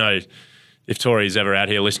that. I know. If Tori's ever out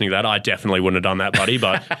here listening to that, I definitely wouldn't have done that, buddy.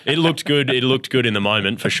 But it looked good. It looked good in the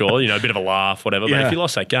moment for sure. A bit of a laugh, whatever. But if you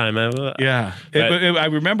lost that game, I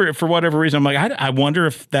remember it for whatever reason. I'm like, I wonder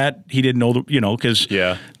if that he didn't know, because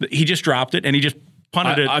he just dropped it and he just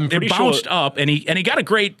punted it. It bounced up and he got a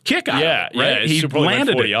great kick out. Yeah, of it, right? He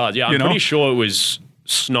landed 40 yards. Yeah, I'm pretty sure it was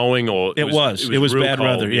snowing or it was real bad cold.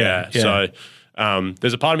 weather. Yeah. So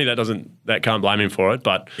there's a part of me that can't blame him for it.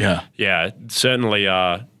 But certainly.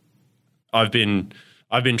 I've been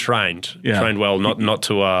trained well not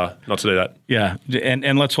to do that. Yeah,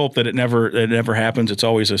 and let's hope that it never happens. It's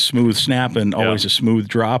always a smooth snap and always a smooth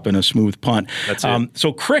drop and a smooth punt. That's it.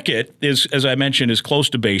 So cricket is, as I mentioned, is close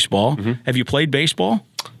to baseball. Have you played baseball?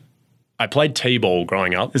 I played t-ball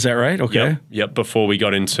growing up. Is that right? Okay. Yep. Before we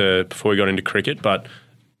got into cricket, but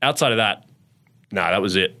outside of that, that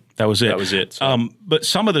was it. That was it. So. But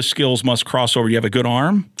some of the skills must cross over. You have a good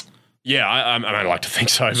arm. Yeah, I like to think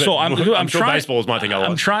so. So I'm sure baseball is my thing.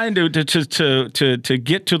 I'm trying to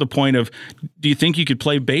get to the point of, do you think you could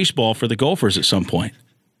play baseball for the Gophers at some point?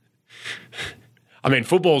 I mean,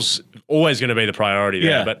 football's always going to be the priority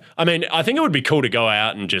there. But, I mean, I think it would be cool to go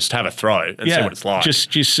out and just have a throw and see what it's like.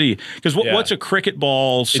 Just see. Because what's a cricket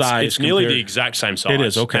ball size? It's nearly the exact same size. It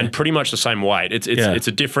is, okay. And pretty much the same weight. It's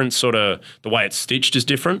a different sort of – the way it's stitched is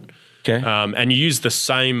different. Okay. And you use the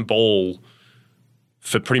same ball –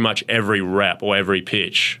 for pretty much every rep or every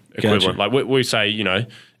pitch equivalent. Gotcha. Like we say,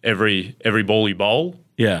 every ball you bowl.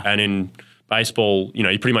 Yeah. And in baseball, you're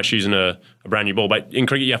pretty much using a brand new ball. But in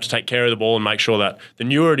cricket, you have to take care of the ball and make sure that the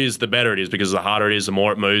newer it is, the better it is, because the harder it is, the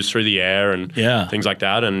more it moves through the air and things like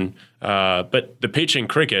that. And but the pitch in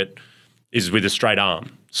cricket is with a straight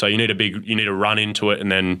arm. So you need to run into it and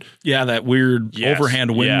then that weird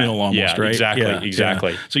overhand windmill almost, right?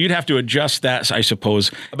 Exactly. So you'd have to adjust that, I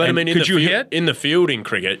suppose. But and could you hit in the field in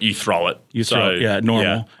cricket? You throw it. Throw it, normal.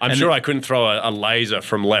 Yeah. I'm sure I couldn't throw a laser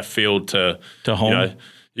from left field to home.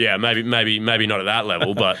 Maybe not at that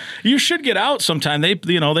level, but you should get out sometime.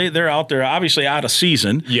 They're out there obviously out of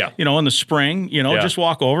season. Yeah. In the spring. Just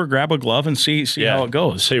walk over, grab a glove, and see how it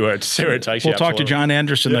goes. See where it takes you. We'll talk to John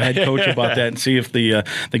Anderson, the head coach, about that and see if the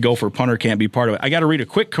Gopher punter can't be part of it. I got to read a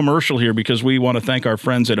quick commercial here because we want to thank our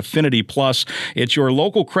friends at Affinity Plus. It's your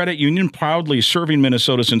local credit union, proudly serving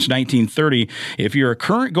Minnesota since 1930. If you're a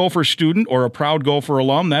current Gopher student or a proud Gopher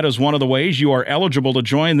alum, that is one of the ways you are eligible to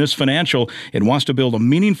join this financial. It wants to build a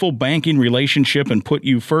meaningful banking relationship and put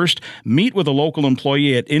you first. Meet with a local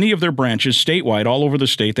employee at any of their branches statewide all over the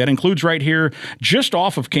state. That includes right here just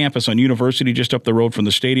off of campus on University, just up the road from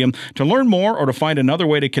the stadium. To learn more or to find another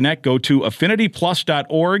way to connect, go to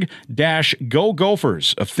affinityplus.org/go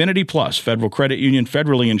Gophers. Affinity Plus, Federal Credit Union,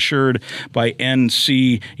 federally insured by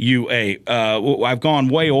NCUA. I've gone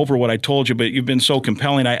way over what I told you, but you've been so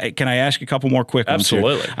compelling. Can I ask you a couple more quick ones?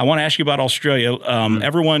 Absolutely. I want to ask you about Australia.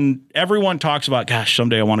 Everyone talks about, gosh,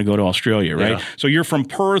 someday I want to go to Australia, right? Yeah. So you're from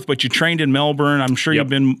Perth, but you trained in Melbourne. I'm sure you've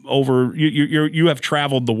been over. You have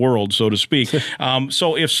traveled the world, so to speak.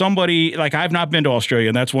 So if somebody I've not been to Australia,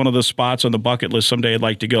 and that's one of the spots on the bucket list someday I'd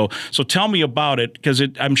like to go. So tell me about it, because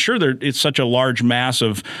I'm sure it's such a large mass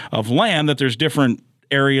of land that there's different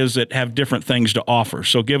areas that have different things to offer.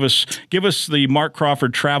 So give us the Mark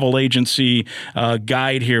Crawford Travel Agency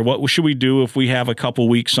guide here. What should we do if we have a couple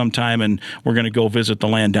weeks sometime and we're going to go visit the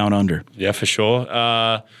land down under? Yeah, for sure.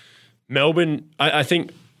 Melbourne, I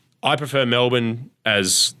think I prefer Melbourne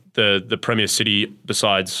as the premier city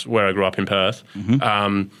besides where I grew up in Perth.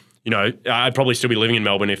 Mm-hmm. I'd probably still be living in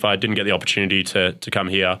Melbourne if I didn't get the opportunity to come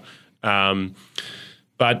here.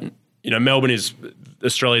 But Melbourne is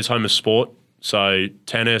Australia's home of sport. So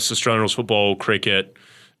tennis, Australian rules football, cricket,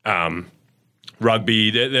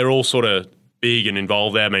 rugby, they're all sort of big and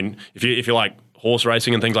involved there. I mean, if you like horse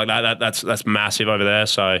racing and things like that, that's massive over there.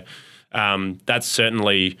 So that's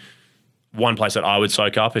certainly one place that I would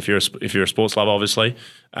soak up if you're a sports lover, obviously.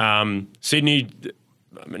 Sydney,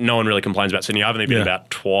 no one really complains about Sydney. I've only been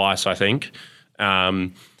about twice, I think.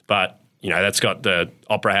 But that's got the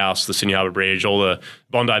Opera House, the Sydney Harbour Bridge, all the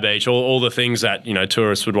Bondi Beach, all the things that,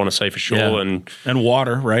 tourists would want to see for sure. Yeah. And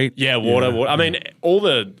water, right? Yeah, water. I mean, all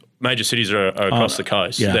the major cities are across the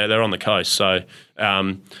coast. Yeah. They're on the coast. So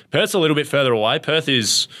Perth's a little bit further away. Perth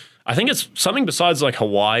is, I think it's something besides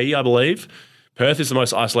Hawaii, I believe. Perth is the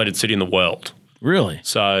most isolated city in the world. Really?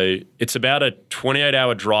 So it's about a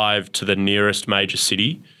 28-hour drive to the nearest major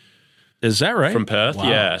city. Is that right? From Perth, wow.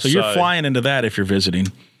 yeah. So you're flying into that if you're visiting.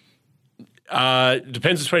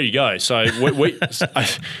 Depends where you go. So,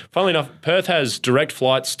 funnily enough, Perth has direct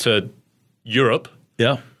flights to Europe.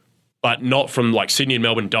 Yeah. But not from Sydney and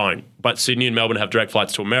Melbourne don't. But Sydney and Melbourne have direct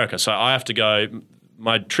flights to America. So I have to go.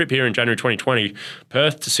 My trip here in January 2020,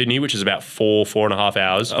 Perth to Sydney, which is about 4.5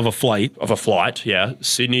 hours. Of a flight, yeah.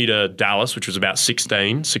 Sydney to Dallas, which was about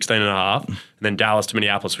 16 and a half. And then Dallas to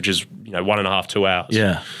Minneapolis, which is 1.5, 2 hours.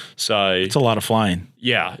 Yeah. So it's a lot of flying.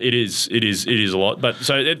 Yeah, it is a lot. But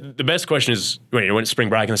so the best question is when it's spring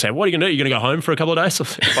break and they say, "What are you going to do? You're going to go home for a couple of days?"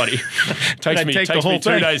 Buddy, takes me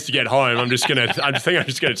 2 days to get home. I think I'm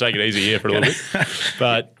just going to take it easy here for a little bit.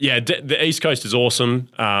 But yeah, the East Coast is awesome.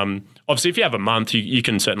 Obviously, if you have a month, you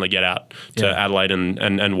can certainly get out to Adelaide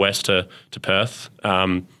and west to Perth.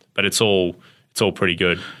 But it's all pretty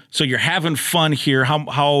good. So you're having fun here.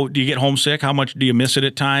 How do you get homesick? How much do you miss it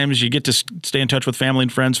at times? You get to stay in touch with family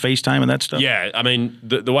and friends, FaceTime and that stuff? Yeah, I mean,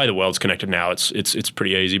 the way the world's connected now, it's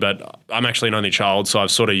pretty easy. But I'm actually an only child, so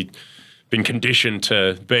I've sort of been conditioned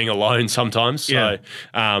to being alone sometimes. Yeah.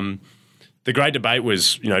 So the great debate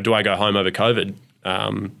was, do I go home over COVID?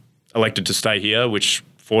 Elected to stay here, which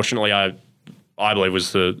fortunately I believe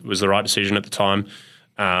was the right decision at the time.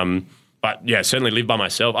 But yeah, certainly lived by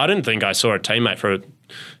myself. I didn't think I saw a teammate for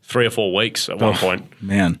 3 or 4 weeks at one point.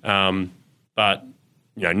 Man. But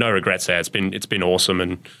no regrets there. It's been awesome,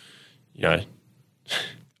 and I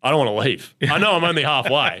don't want to leave. I know I'm only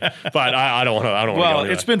halfway, but I don't want to. Well,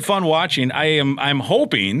 go it's been fun watching. I'm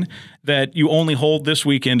hoping that you only hold this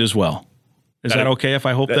weekend as well. Is that okay if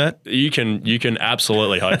I hope that? You can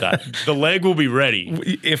absolutely hope that. The leg will be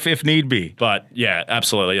ready if need be. But yeah,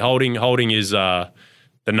 absolutely. Holding is the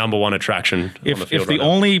number one attraction on the field. If the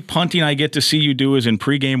only punting I get to see you do is in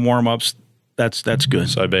pregame warm-ups, That's good.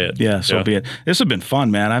 So be it. Yeah, be it. This has been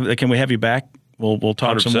fun, man. Can we have you back? We'll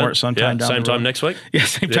talk 100%. Some more sometime down same the road. time next week. Yeah,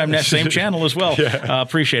 same time same channel as well.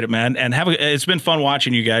 Appreciate it, man. And it's been fun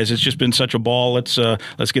watching you guys. It's just been such a ball. Let's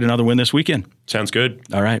get another win this weekend. Sounds good.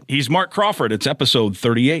 All right. He's Mark Crawford. It's episode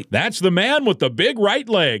 38. That's the man with the big right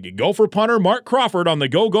leg. Gopher punter Mark Crawford on the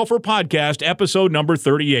Go Gopher podcast, episode number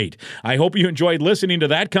 38. I hope you enjoyed listening to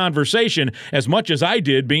that conversation as much as I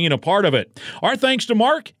did being a part of it. Our thanks to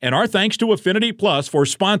Mark, and our thanks to Affinity Plus for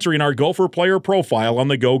sponsoring our Gopher player profile on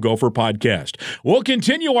the Go Gopher podcast. We'll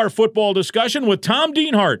continue our football discussion with Tom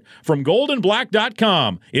Dienhart from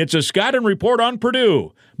goldenblack.com. It's a scouting report on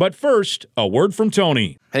Purdue. But first, a word from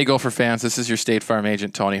Tony. Hey, Gopher fans, this is your State Farm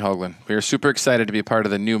agent, Tony Hoagland. We are super excited to be part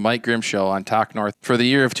of the new Mike Grimm Show on Talk North. For the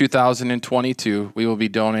year of 2022, we will be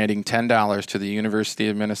donating $10 to the University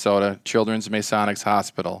of Minnesota Children's Masonics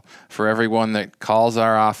Hospital for everyone that calls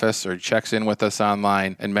our office or checks in with us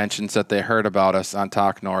online and mentions that they heard about us on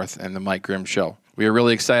Talk North and the Mike Grimm Show. We are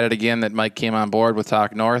really excited again that Mike came on board with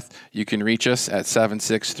Talk North. You can reach us at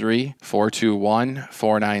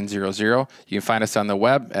 763-421-4900. You can find us on the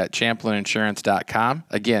web at champlaininsurance.com.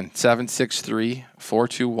 Again,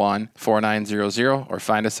 763-421-4900, or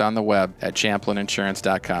find us on the web at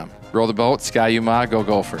champlaininsurance.com. Roll the boat, Sky Yuma, go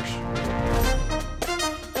Gophers.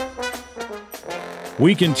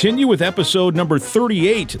 We continue with episode number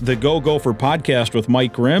 38, the Go Gopher podcast with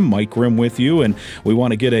Mike Grimm. Mike Grimm with you, and we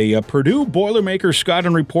want to get a Purdue Boilermakers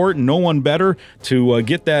scouting report. No one better to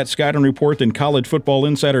get that scouting report than college football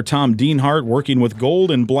insider Tom Dienhart, working with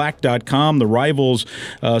goldenblack.com, the Rivals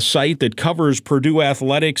site that covers Purdue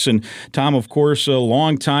athletics. And Tom, of course, a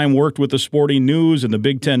long time worked with the Sporting News and the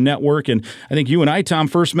Big Ten Network. And I think you and I, Tom,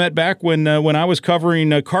 first met back when I was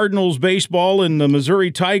covering Cardinals baseball and the Missouri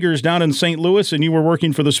Tigers down in St. Louis, and you were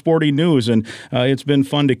working for the Sporting News, and it's been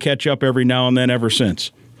fun to catch up every now and then ever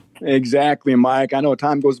since. Exactly, Mike. I know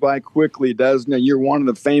time goes by quickly, doesn't it? You're one of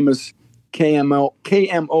the famous KMOX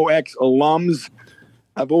alums.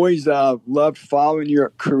 I've always loved following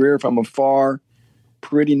your career from afar.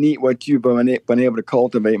 Pretty neat what you've been able to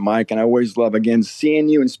cultivate, Mike, and I always love, again, seeing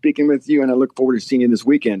you and speaking with you, and I look forward to seeing you this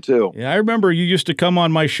weekend, too. Yeah, I remember you used to come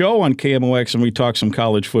on my show on KMOX, and we talked some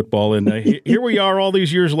college football, and here we are all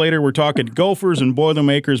these years later. We're talking Gophers and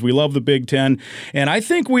Boilermakers. We love the Big Ten, and I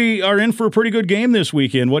think we are in for a pretty good game this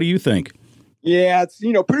weekend. What do you think? Yeah,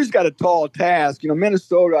 Purdue's got a tall task.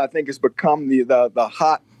 Minnesota, I think, has become the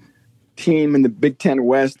hot team in the Big Ten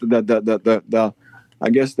West, I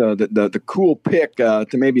guess the cool pick to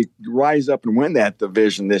maybe rise up and win that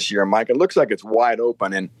division this year, Mike. It looks like it's wide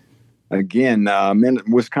open. And again,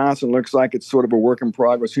 Wisconsin looks like it's sort of a work in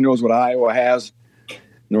progress. Who knows what Iowa has?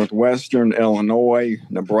 Northwestern, Illinois,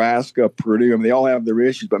 Nebraska, Purdue. I mean, they all have their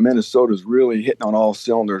issues, but Minnesota's really hitting on all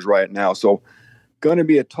cylinders right now. So going to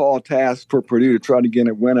be a tall task for Purdue to try to get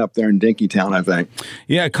a win up there in Dinkytown, I think.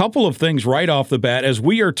 Yeah, a couple of things right off the bat. As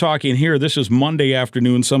we are talking here, this is Monday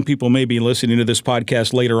afternoon. Some people may be listening to this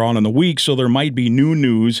podcast later on in the week, so there might be new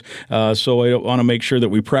news. So I want to make sure that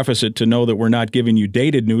we preface it to know that we're not giving you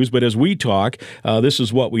dated news. But as we talk, this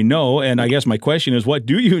is what we know. And I guess my question is, what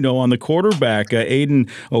do you know on the quarterback, Aiden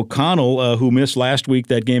O'Connell, who missed last week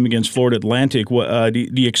that game against Florida Atlantic? Do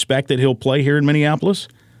you expect that he'll play here in Minneapolis?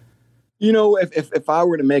 If I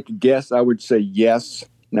were to make a guess, I would say yes.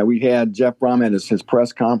 Now, we had Jeff Brom at his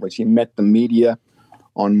press conference. He met the media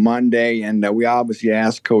on Monday, and we obviously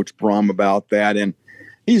asked Coach Brom about that. And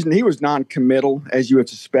he was non-committal, as you would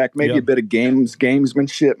suspect, maybe a bit of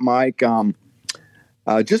gamesmanship, Mike.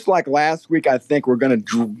 Just like last week, I think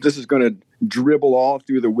this is going to dribble all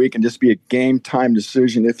through the week and just be a game-time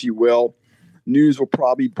decision, if you will. News will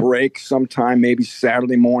probably break sometime, maybe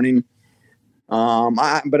Saturday morning.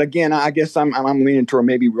 But again, I guess I'm leaning toward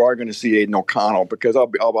maybe we are going to see Aiden O'Connell, because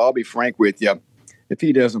I'll be frank with you. If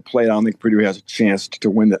he doesn't play, I don't think Purdue has a chance to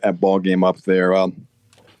win that ball game up there.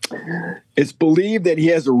 It's believed that he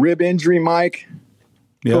has a rib injury, Mike.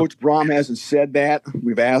 Yep. Coach Brom hasn't said that.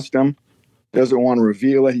 We've asked him. Doesn't want to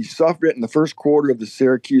reveal it. He suffered it in the first quarter of the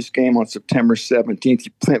Syracuse game on September 17th.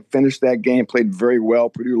 He finished that game, played very well.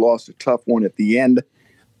 Purdue lost a tough one at the end.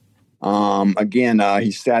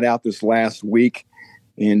 He sat out this last week,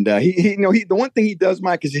 and the one thing he does,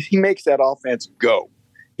 Mike, is he makes that offense go.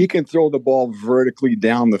 He can throw the ball vertically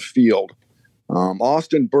down the field.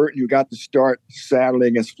 Austin Burton, who got the start Saturday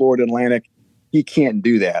against Florida Atlantic, he can't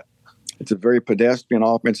do that. It's a very pedestrian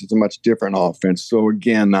offense. It's a much different offense. So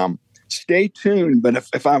again, stay tuned. But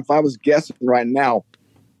if I was guessing right now,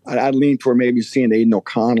 I'd lean toward maybe seeing Aiden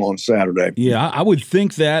O'Connell on Saturday. Yeah, I would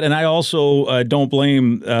think that, and I also don't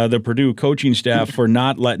blame the Purdue coaching staff for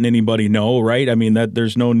not letting anybody know, right? I mean, that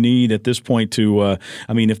there's no need at this point to,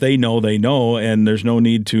 if they know, they know, and there's no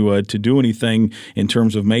need to do anything in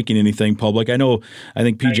terms of making anything public. I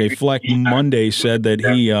think PJ Fleck Monday said that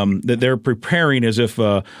that they're preparing as if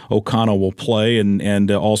O'Connell will play,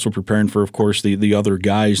 and also preparing for, of course, the other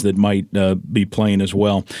guys that might be playing as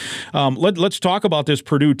well. Let's talk about this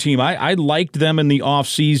Purdue team. I liked them in the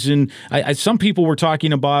offseason. Some people were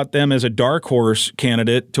talking about them as a dark horse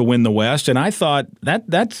candidate to win the West, and I thought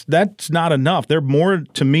that's not enough. They're more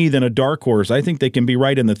to me than a dark horse. I think they can be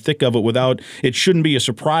right in the thick of it it shouldn't be a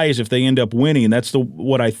surprise if they end up winning. That's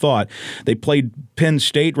what I thought. They played Penn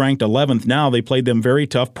State, ranked 11th now. They played them very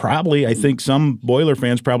tough. Probably, I think some Boiler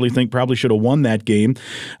fans probably should have won that game.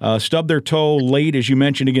 Stubbed their toe late, as you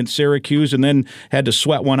mentioned, against Syracuse, and then had to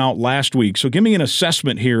sweat one out last week. So give me an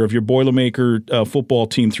assessment here of your Boilermaker football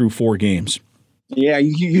team through 4 games. Yeah, I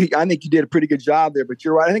think you did a pretty good job there, but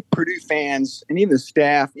you're right. I think Purdue fans and even the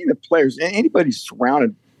staff, even the players, anybody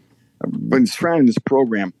surrounding this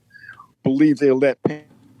program, believe they'll let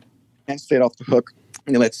Penn State off the hook,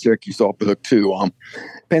 and they let Syracuse off the hook too.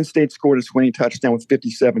 Penn State scored its winning touchdown with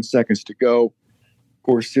 57 seconds to go. Of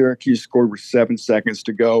course, Syracuse scored with 7 seconds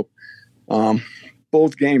to go.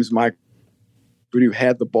 Both games, Mike, Purdue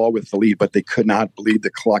had the ball with the lead, but they could not bleed the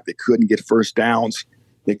clock. They couldn't get first downs.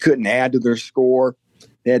 They couldn't add to their score.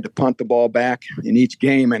 They had to punt the ball back in each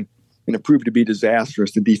game, and it proved to be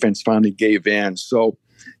disastrous. The defense finally gave in. So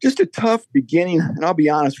just a tough beginning, and I'll be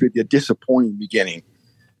honest with you, a disappointing beginning.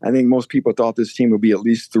 I think most people thought this team would be at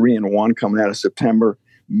least 3-1 coming out of September,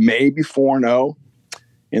 maybe 4-0,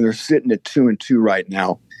 and they're sitting at 2-2 right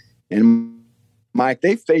now. And, Mike,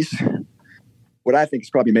 they face what I think is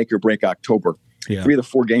probably make or break October. Yeah. 3 of the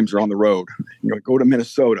 4 games are on the road. Go to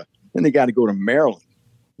Minnesota, then they got to go to Maryland,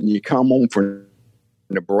 and you come home for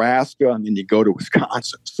Nebraska, and then you go to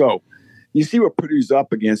Wisconsin. So you see what Purdue's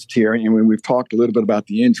up against here, and when we've talked a little bit about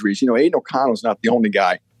the injuries, Aiden O'Connell's not the only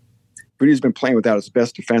guy. Purdue's been playing without his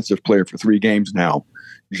best defensive player for 3 games now,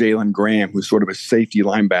 Jalen Graham, who's sort of a safety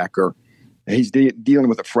linebacker. And he's dealing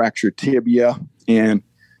with a fractured tibia, and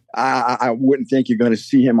I wouldn't think you're going to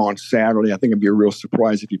see him on Saturday. I think it'd be a real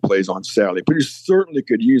surprise if he plays on Saturday. Purdue certainly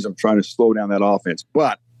could use him trying to slow down that offense,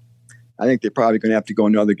 but I think they're probably going to have to go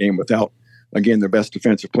another game without, again, their best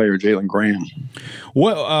defensive player, Jalen Graham.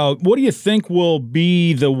 What do you think will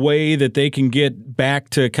be the way that they can get back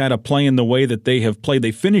to kind of playing the way that they have played?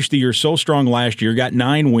 They finished the year so strong last year, got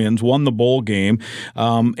 9 wins, won the bowl game,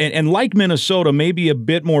 and like Minnesota, maybe a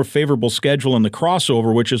bit more favorable schedule in the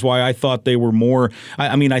crossover, which is why I thought they were more –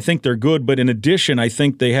 I think they're good, but in addition, I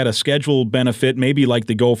think they had a schedule benefit, maybe like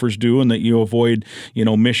the Gophers do, and that you avoid,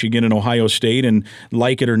 Michigan and Ohio State, and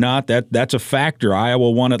like it or not, that's a factor.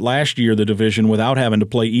 Iowa won it last year, the division, without having to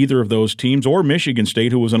play either of those teams, or Michigan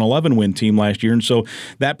State, who was an 11-win team last year. And so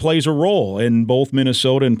that plays a role. And both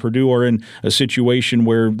Minnesota and Purdue are in a situation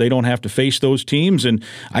where they don't have to face those teams. And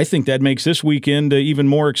I think that makes this weekend even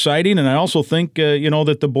more exciting. And I also think,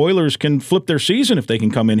 that the Boilers can flip their season if they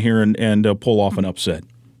can come in here and pull off an upset.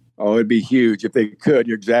 Oh, it'd be huge if they could.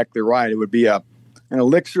 You're exactly right. It would be an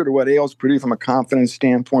elixir to what ails Purdue from a confidence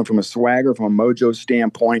standpoint, from a swagger, from a mojo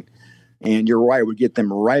standpoint. And you're right, it would get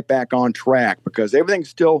them right back on track because everything's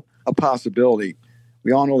still a possibility.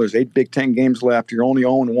 We all know there's 8 Big Ten games left. You're only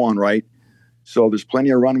 0-1, right? So there's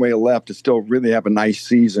plenty of runway left to still really have a nice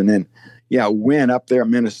season. And, yeah, a win up there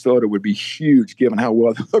in Minnesota would be huge given how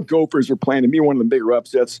well the Gophers are playing. To me, one of the bigger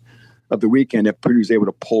upsets of the weekend if Purdue's able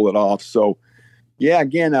to pull it off. So, yeah,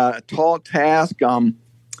 again, a tall task.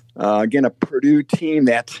 Again, a Purdue team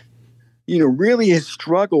that, really has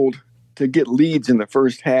struggled to get leads in the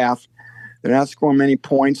first half. They're not scoring many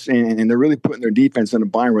points, and they're really putting their defense in a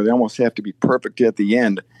bind where they almost have to be perfect at the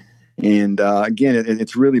end. And, again,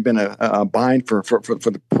 it's really been a bind for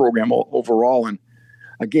the program overall. And,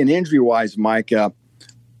 again, injury-wise, Mike,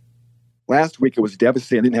 last week it was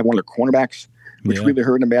devastating. They didn't have one of their cornerbacks, which really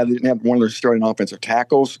hurt them bad. They didn't have one of their starting offensive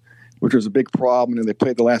tackles, which was a big problem. And they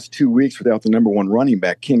played the last 2 weeks without the number 1 running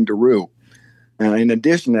back, King Daru. And in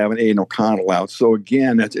addition to having Aiden O'Connell out. So,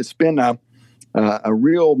 again, it's been a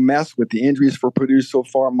real mess with the injuries for Purdue so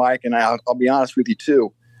far, Mike. And I'll be honest with you,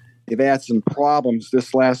 too. They've had some problems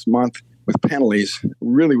this last month with penalties. It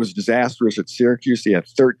really was disastrous at Syracuse. They had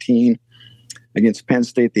 13. Against Penn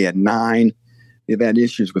State, they had 9. They've had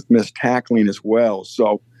issues with missed tackling as well.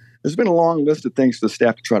 So there's been a long list of things for the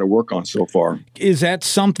staff to try to work on so far. Is that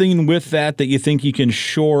something with that you think you can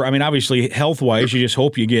shore? I mean, obviously, health-wise, you just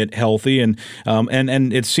hope you get healthy, and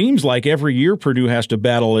it seems like every year Purdue has to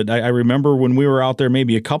battle it. I remember when we were out there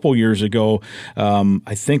maybe a couple years ago,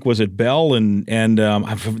 I think was it Bell and then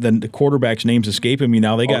the quarterback's name's escaping me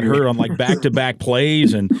now. They got hurt on like back-to-back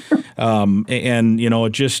plays, and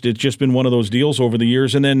it's just been one of those deals over the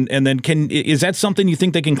years. And then is that something you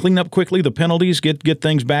think they can clean up quickly? The penalties, get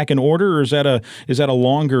things back in order, or is that a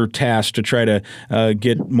longer task to try to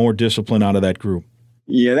get more discipline out of that group?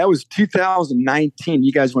 Yeah, that was 2019.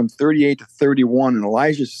 You guys went 38-31, and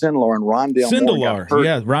Elijah Sindelar and Rondale Moore got hurt.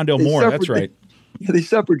 Yeah, Rondale Moore, that's right. They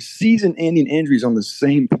suffered season-ending injuries on the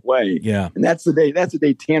same play. Yeah, and that's the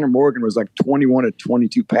day Tanner Morgan was like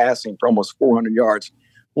 21-22 passing for almost 400 yards.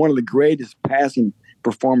 One of the greatest passing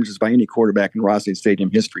performances by any quarterback in Ross-Ade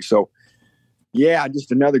Stadium history. So, yeah,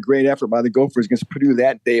 just another great effort by the Gophers against Purdue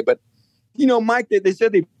that day. But, Mike, they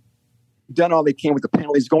said they've done all they can with the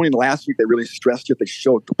penalties. Going into last week, they really stressed it. They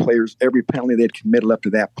showed the players every penalty they'd committed up to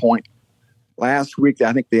that point. Last week,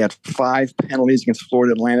 I think they had 5 penalties against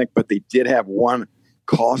Florida Atlantic, but they did have one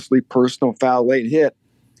costly personal foul late hit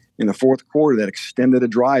in the fourth quarter that extended a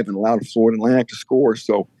drive and allowed Florida Atlantic to score.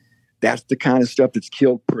 So that's the kind of stuff that's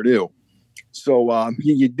killed Purdue. So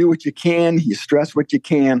you do what you can, you stress what you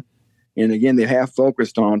can. And again, they have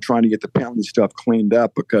focused on trying to get the penalty stuff cleaned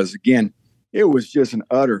up because, again, it was just an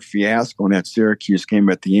utter fiasco in that Syracuse game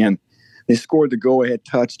at the end. They scored the go-ahead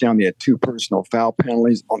touchdown. They had 2 personal foul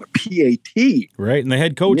penalties on the PAT. Right, and the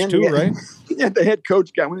head coach too, right? Yeah, the head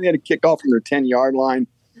coach when they had to kick off from their 10-yard line.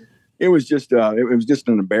 It was just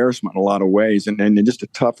an embarrassment in a lot of ways, and just a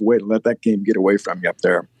tough way to let that game get away from you up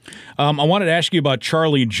there. I wanted to ask you about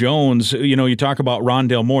Charlie Jones. You talk about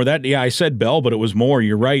Rondale Moore. I said Bell, but it was Moore.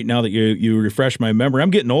 You're right. Now that you refresh my memory, I'm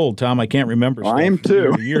getting old, Tom. I can't remember. I am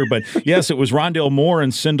too. Year, but yes, it was Rondale Moore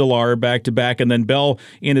and Sindelar back to back, and then Bell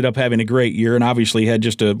ended up having a great year and obviously had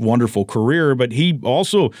just a wonderful career. But he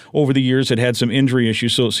also over the years had some injury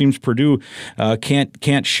issues, so it seems Purdue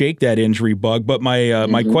can't shake that injury bug. But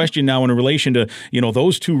my question now in relation to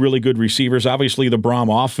those 2 really good receivers, obviously the Brom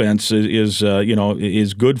offense is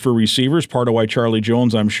good for receivers, part of why Charlie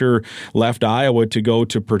Jones, I'm sure, left Iowa to go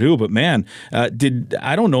to Purdue. But man, I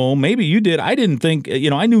don't know, maybe you did. I didn't think,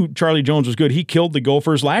 I knew Charlie Jones was good. He killed the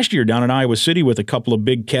Gophers last year down in Iowa City with a couple of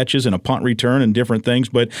big catches and a punt return and different things.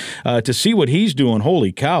 But to see what he's doing,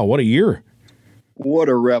 holy cow, what a year. What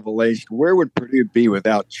a revelation. Where would Purdue be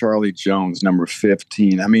without Charlie Jones, number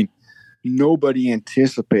 15? I mean, nobody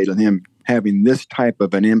anticipated him having this type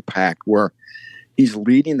of an impact where he's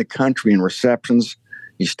leading the country in receptions.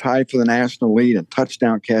 He's tied for the national lead in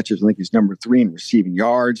touchdown catches. I think he's number 3 in receiving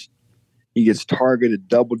yards. He gets targeted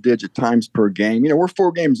double-digit times per game. We're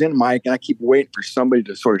 4 games in, Mike, and I keep waiting for somebody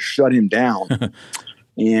to sort of shut him down.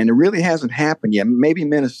 And it really hasn't happened yet. Maybe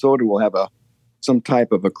Minnesota will have some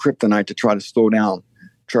type of a kryptonite to try to slow down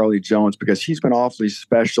Charlie Jones because he's been awfully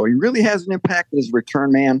special. He really has an impact as a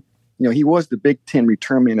return man. He was the Big Ten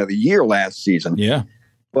return man of the year last season. Yeah.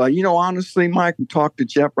 But, honestly, Mike, we talked to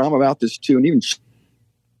Jeff Brom about this too, and even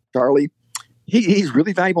Charlie, he's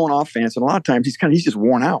really valuable in offense, and a lot of times he's just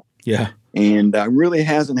worn out. Yeah. And really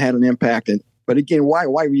hasn't had an impact. But again, why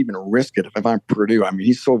even risk it if I'm Purdue? I mean,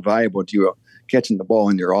 he's so valuable to you catching the ball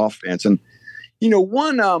in your offense. And,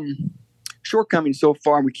 one shortcoming so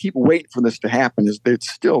far, and we keep waiting for this to happen, is that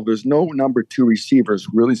there's no number 2 receivers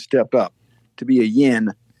really stepped up to be a yin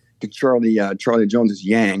to Charlie Jones's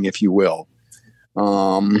yang, if you will.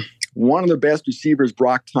 One of the best receivers,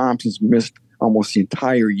 Brock Thompson's missed almost the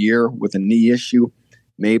entire year with a knee issue.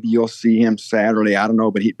 Maybe you'll see him Saturday. I don't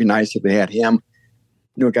know, but he'd be nice if they had him.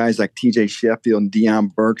 Guys like TJ Sheffield and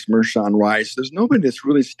Deion Burks, Mershawn Rice. There's nobody that's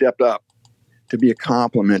really stepped up to be a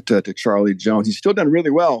compliment to Charlie Jones. He's still done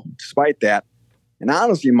really well despite that. And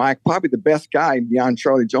honestly, Mike, probably the best guy beyond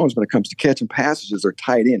Charlie Jones when it comes to catching passes is their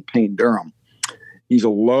tight end, Payne Durham. He's a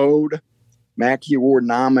load. Mackey Award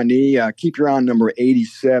nominee. Keep your eye on number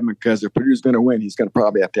 87 because if Purdue's going to win, he's going to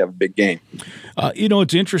probably have to have a big game.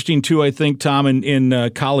 It's interesting, too, I think, Tom,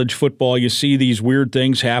 in college football, you see these weird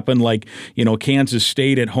things happen like, Kansas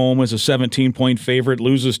State at home as a 17-point favorite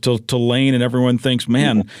loses to Tulane, and everyone thinks,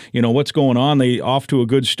 man, what's going on? They off to a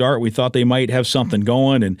good start. We thought they might have something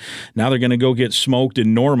going, and now they're going to go get smoked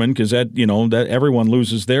in Norman because that everyone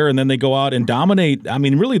loses there, and then they go out and dominate. I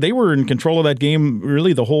mean, really, they were in control of that game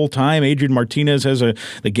really the whole time. Adrian Martinez Martinez has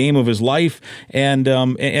the game of his life,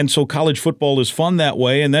 and so college football is fun that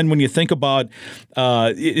way. And then when you think about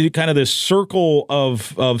kind of this circle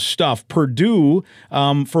of stuff, Purdue,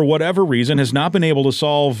 for whatever reason, has not been able to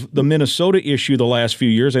solve the Minnesota issue the last few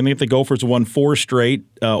years. I think the Gophers won 4 straight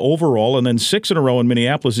overall, and then 6 in a row in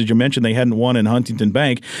Minneapolis. As you mentioned, they hadn't won in Huntington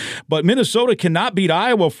Bank. But Minnesota cannot beat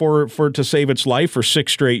Iowa to save its life for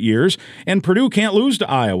 6 straight years, and Purdue can't lose to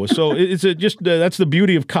Iowa. So that's the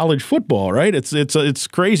beauty of college football, right? It's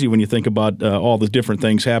crazy when you think about all the different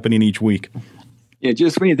things happening each week. Yeah,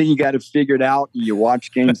 just when you think you got it figured out, you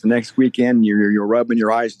watch games the next weekend, you're rubbing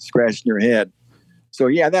your eyes and scratching your head. So,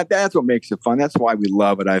 yeah, that's what makes it fun. That's why we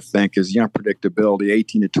love it, I think, is the unpredictability,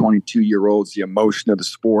 18 to 22-year-olds, the emotion of the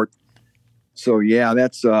sport. So, yeah,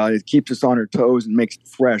 it keeps us on our toes and makes it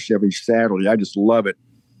fresh every Saturday. I just love it.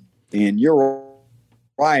 And you're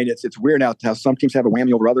right. It's weird out how some teams have a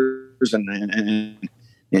whammy over others, and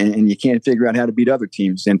you can't figure out how to beat other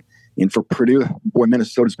teams. And for Purdue, boy,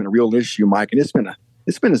 Minnesota's been a real issue, Mike. And it's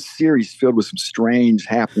been a series filled with some strange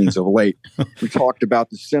happenings of late. We talked about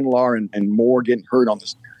the Sindelar and Moore getting hurt on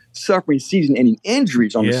this suffering season-ending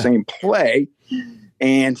injuries on the same play.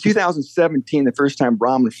 And 2017, the first time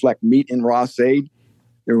Brom and Fleck meet in Ross-Ade,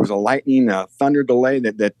 there was a lightning thunder delay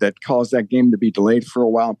that caused that game to be delayed for a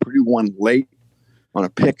while. Purdue won late on a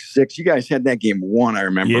pick 6. You guys had that game won, I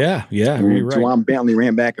remember. Yeah, you're right. Juwan Bentley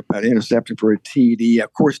ran back an interception for a TD.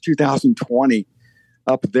 Of course, 2020,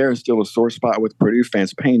 up there is still a sore spot with Purdue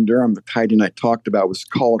fans. Payne Durham, the tight end I talked about, was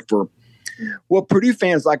called for what Purdue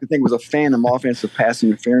fans like to think was a phantom offensive pass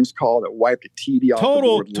interference call that wiped a TD off the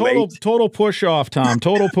board late. Total push off, Tom.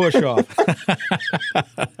 Total push off.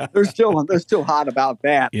 They're still hot about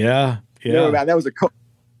that. Yeah. That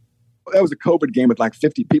was a COVID game with like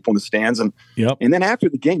 50 people in the stands, and then after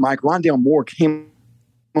the game, Mike, Rondale Moore came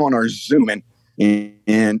on our Zoom,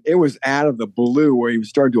 and it was out of the blue where he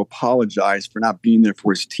started to apologize for not being there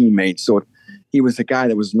for his teammates. So he was a guy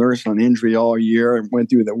that was nursing on injury all year and went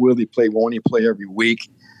through the will he play, won't he play every week.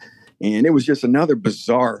 And it was just another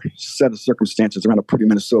bizarre set of circumstances around a Purdue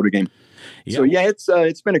Minnesota game. Yep. So,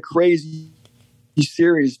 it's been a crazy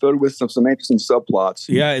series filled with some interesting subplots.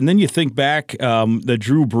 Yeah, and then you think back the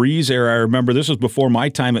Drew Brees era. I remember this was before my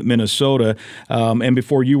time at Minnesota, and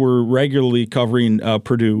before you were regularly covering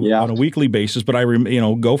Purdue on a weekly basis. But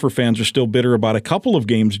Gopher fans are still bitter about a couple of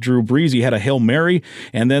games. Drew Brees, he had a Hail Mary,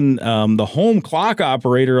 and then the home clock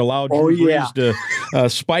operator allowed Drew Brees to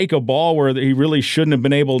spike a ball where he really shouldn't have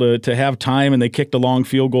been able to have time, and they kicked a long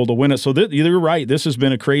field goal to win it. So you're right. This has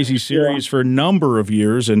been a crazy series for a number of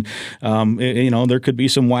years, and there could be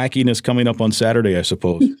some wackiness coming up on Saturday, I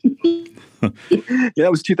suppose. That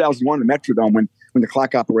was 2001 in the Metrodome when the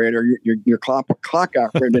clock operator, your clock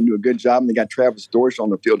operator didn't do a good job, and they got Travis Dorsch on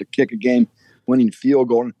the field to kick a game-winning field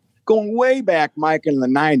goal. Going way back, Mike, in the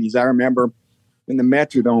 90s, I remember in the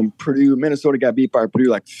Metrodome, Minnesota got beat by Purdue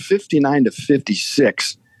like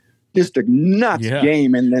 59-56. Just a nuts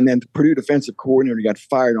game, and then the Purdue defensive coordinator got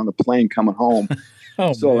fired on the plane coming home.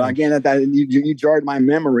 Again, you jarred my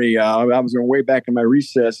memory. I was going way back in my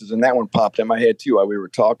recesses, and that one popped in my head too while we were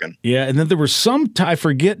talking. Yeah, and then there was I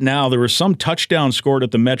forget now, there was some touchdown scored at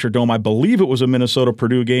the Metrodome. I believe it was a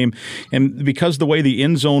Minnesota-Purdue game, and because the way the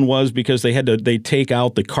end zone was, because they take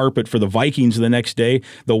out the carpet for the Vikings the next day,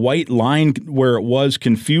 the white line where it was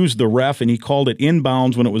confused the ref, and he called it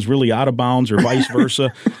inbounds when it was really out of bounds, or vice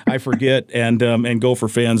versa. I forget, and Gopher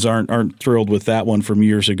fans aren't thrilled with that one from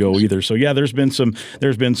years ago either. So yeah, there's been some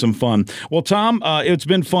fun. Well, Tom, it's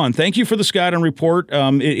been fun. Thank you for the Skyline Report.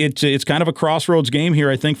 It's kind of a crossroads game here,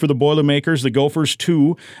 I think, for the Boilermakers. The Gophers,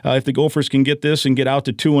 too. If the Gophers can get this and get out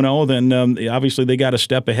to 2-0, then obviously they got a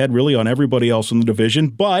step ahead really on everybody else in the division.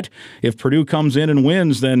 But if Purdue comes in and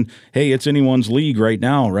wins, then, hey, it's anyone's league right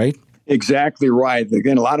now, right? Exactly right.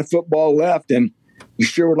 Again, a lot of football left, and you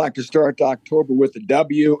sure would like to start October with a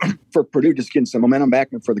W for Purdue, just getting some momentum back,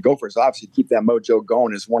 and for the Gophers, obviously, keep that mojo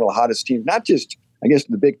going as one of the hottest teams, not just I guess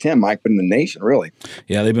in the Big Ten, Mike, but in the nation, really.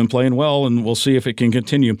 Yeah, they've been playing well, and we'll see if it can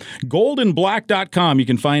continue. Goldandblack.com. You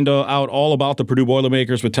can find out all about the Purdue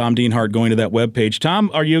Boilermakers with Tom Dienhart going to that webpage.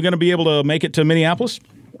 Tom, are you going to be able to make it to Minneapolis?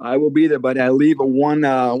 I will be there, but I leave at 1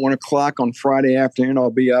 o'clock on Friday afternoon.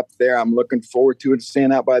 I'll be up there. I'm looking forward to it,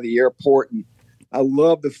 staying out by the airport. And I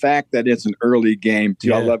love the fact that it's an early game, too.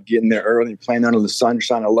 Yeah. I love getting there early and playing under the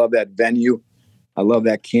sunshine. I love that venue. I love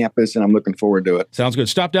that campus, and I'm looking forward to it. Sounds good.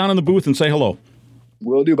 Stop down in the booth and say hello.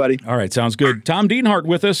 Will do, buddy. All right, sounds good. Tom Dienhart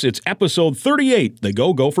with us. It's episode 38, the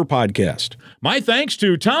Go Gopher podcast. My thanks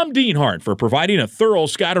to Tom Dienhart for providing a thorough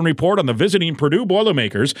scouting report on the visiting Purdue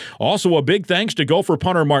Boilermakers. Also, a big thanks to Gopher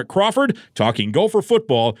punter Mark Crawford, talking Gopher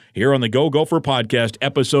football here on the Go Gopher podcast,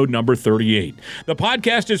 episode number 38. The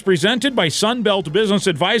podcast is presented by Sunbelt Business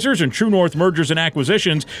Advisors and True North Mergers and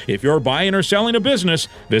Acquisitions. If you're buying or selling a business,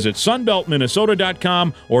 visit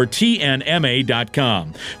sunbeltminnesota.com or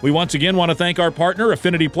tnma.com. We once again want to thank our partner,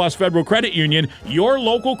 Affinity Plus Federal Credit Union, your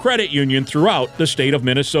local credit union throughout the state of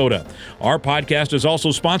Minnesota. Our podcast is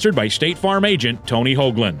also sponsored by State Farm agent Tony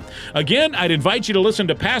Hoagland. Again, I'd invite you to listen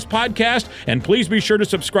to past podcasts, and please be sure to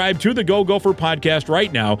subscribe to the Go Gopher podcast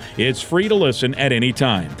right now. It's free to listen at any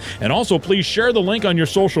time. And also, please share the link on your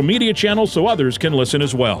social media channels so others can listen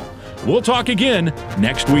as well. We'll talk again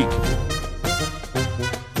next week.